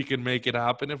see if he can make it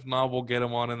happen. If not, we'll get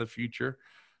him on in the future.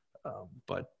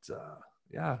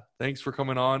 Yeah, thanks for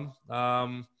coming on.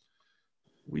 I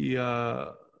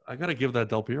got to give that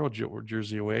Del Piero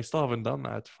jersey away. I still haven't done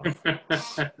that.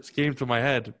 This came to my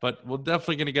head, but we're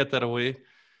definitely going to get that away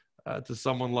to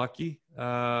someone lucky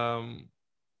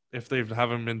if they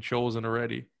haven't been chosen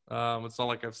already. It's not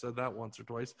like I've said that once or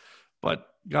twice. But,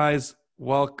 guys,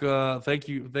 Thank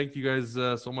you guys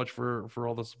so much for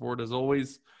all the support as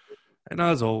always. And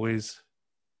as always,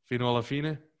 fino alla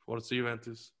fine, forza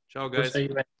Juventus. Ciao guys. Forza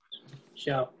Juventus.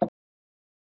 Ciao.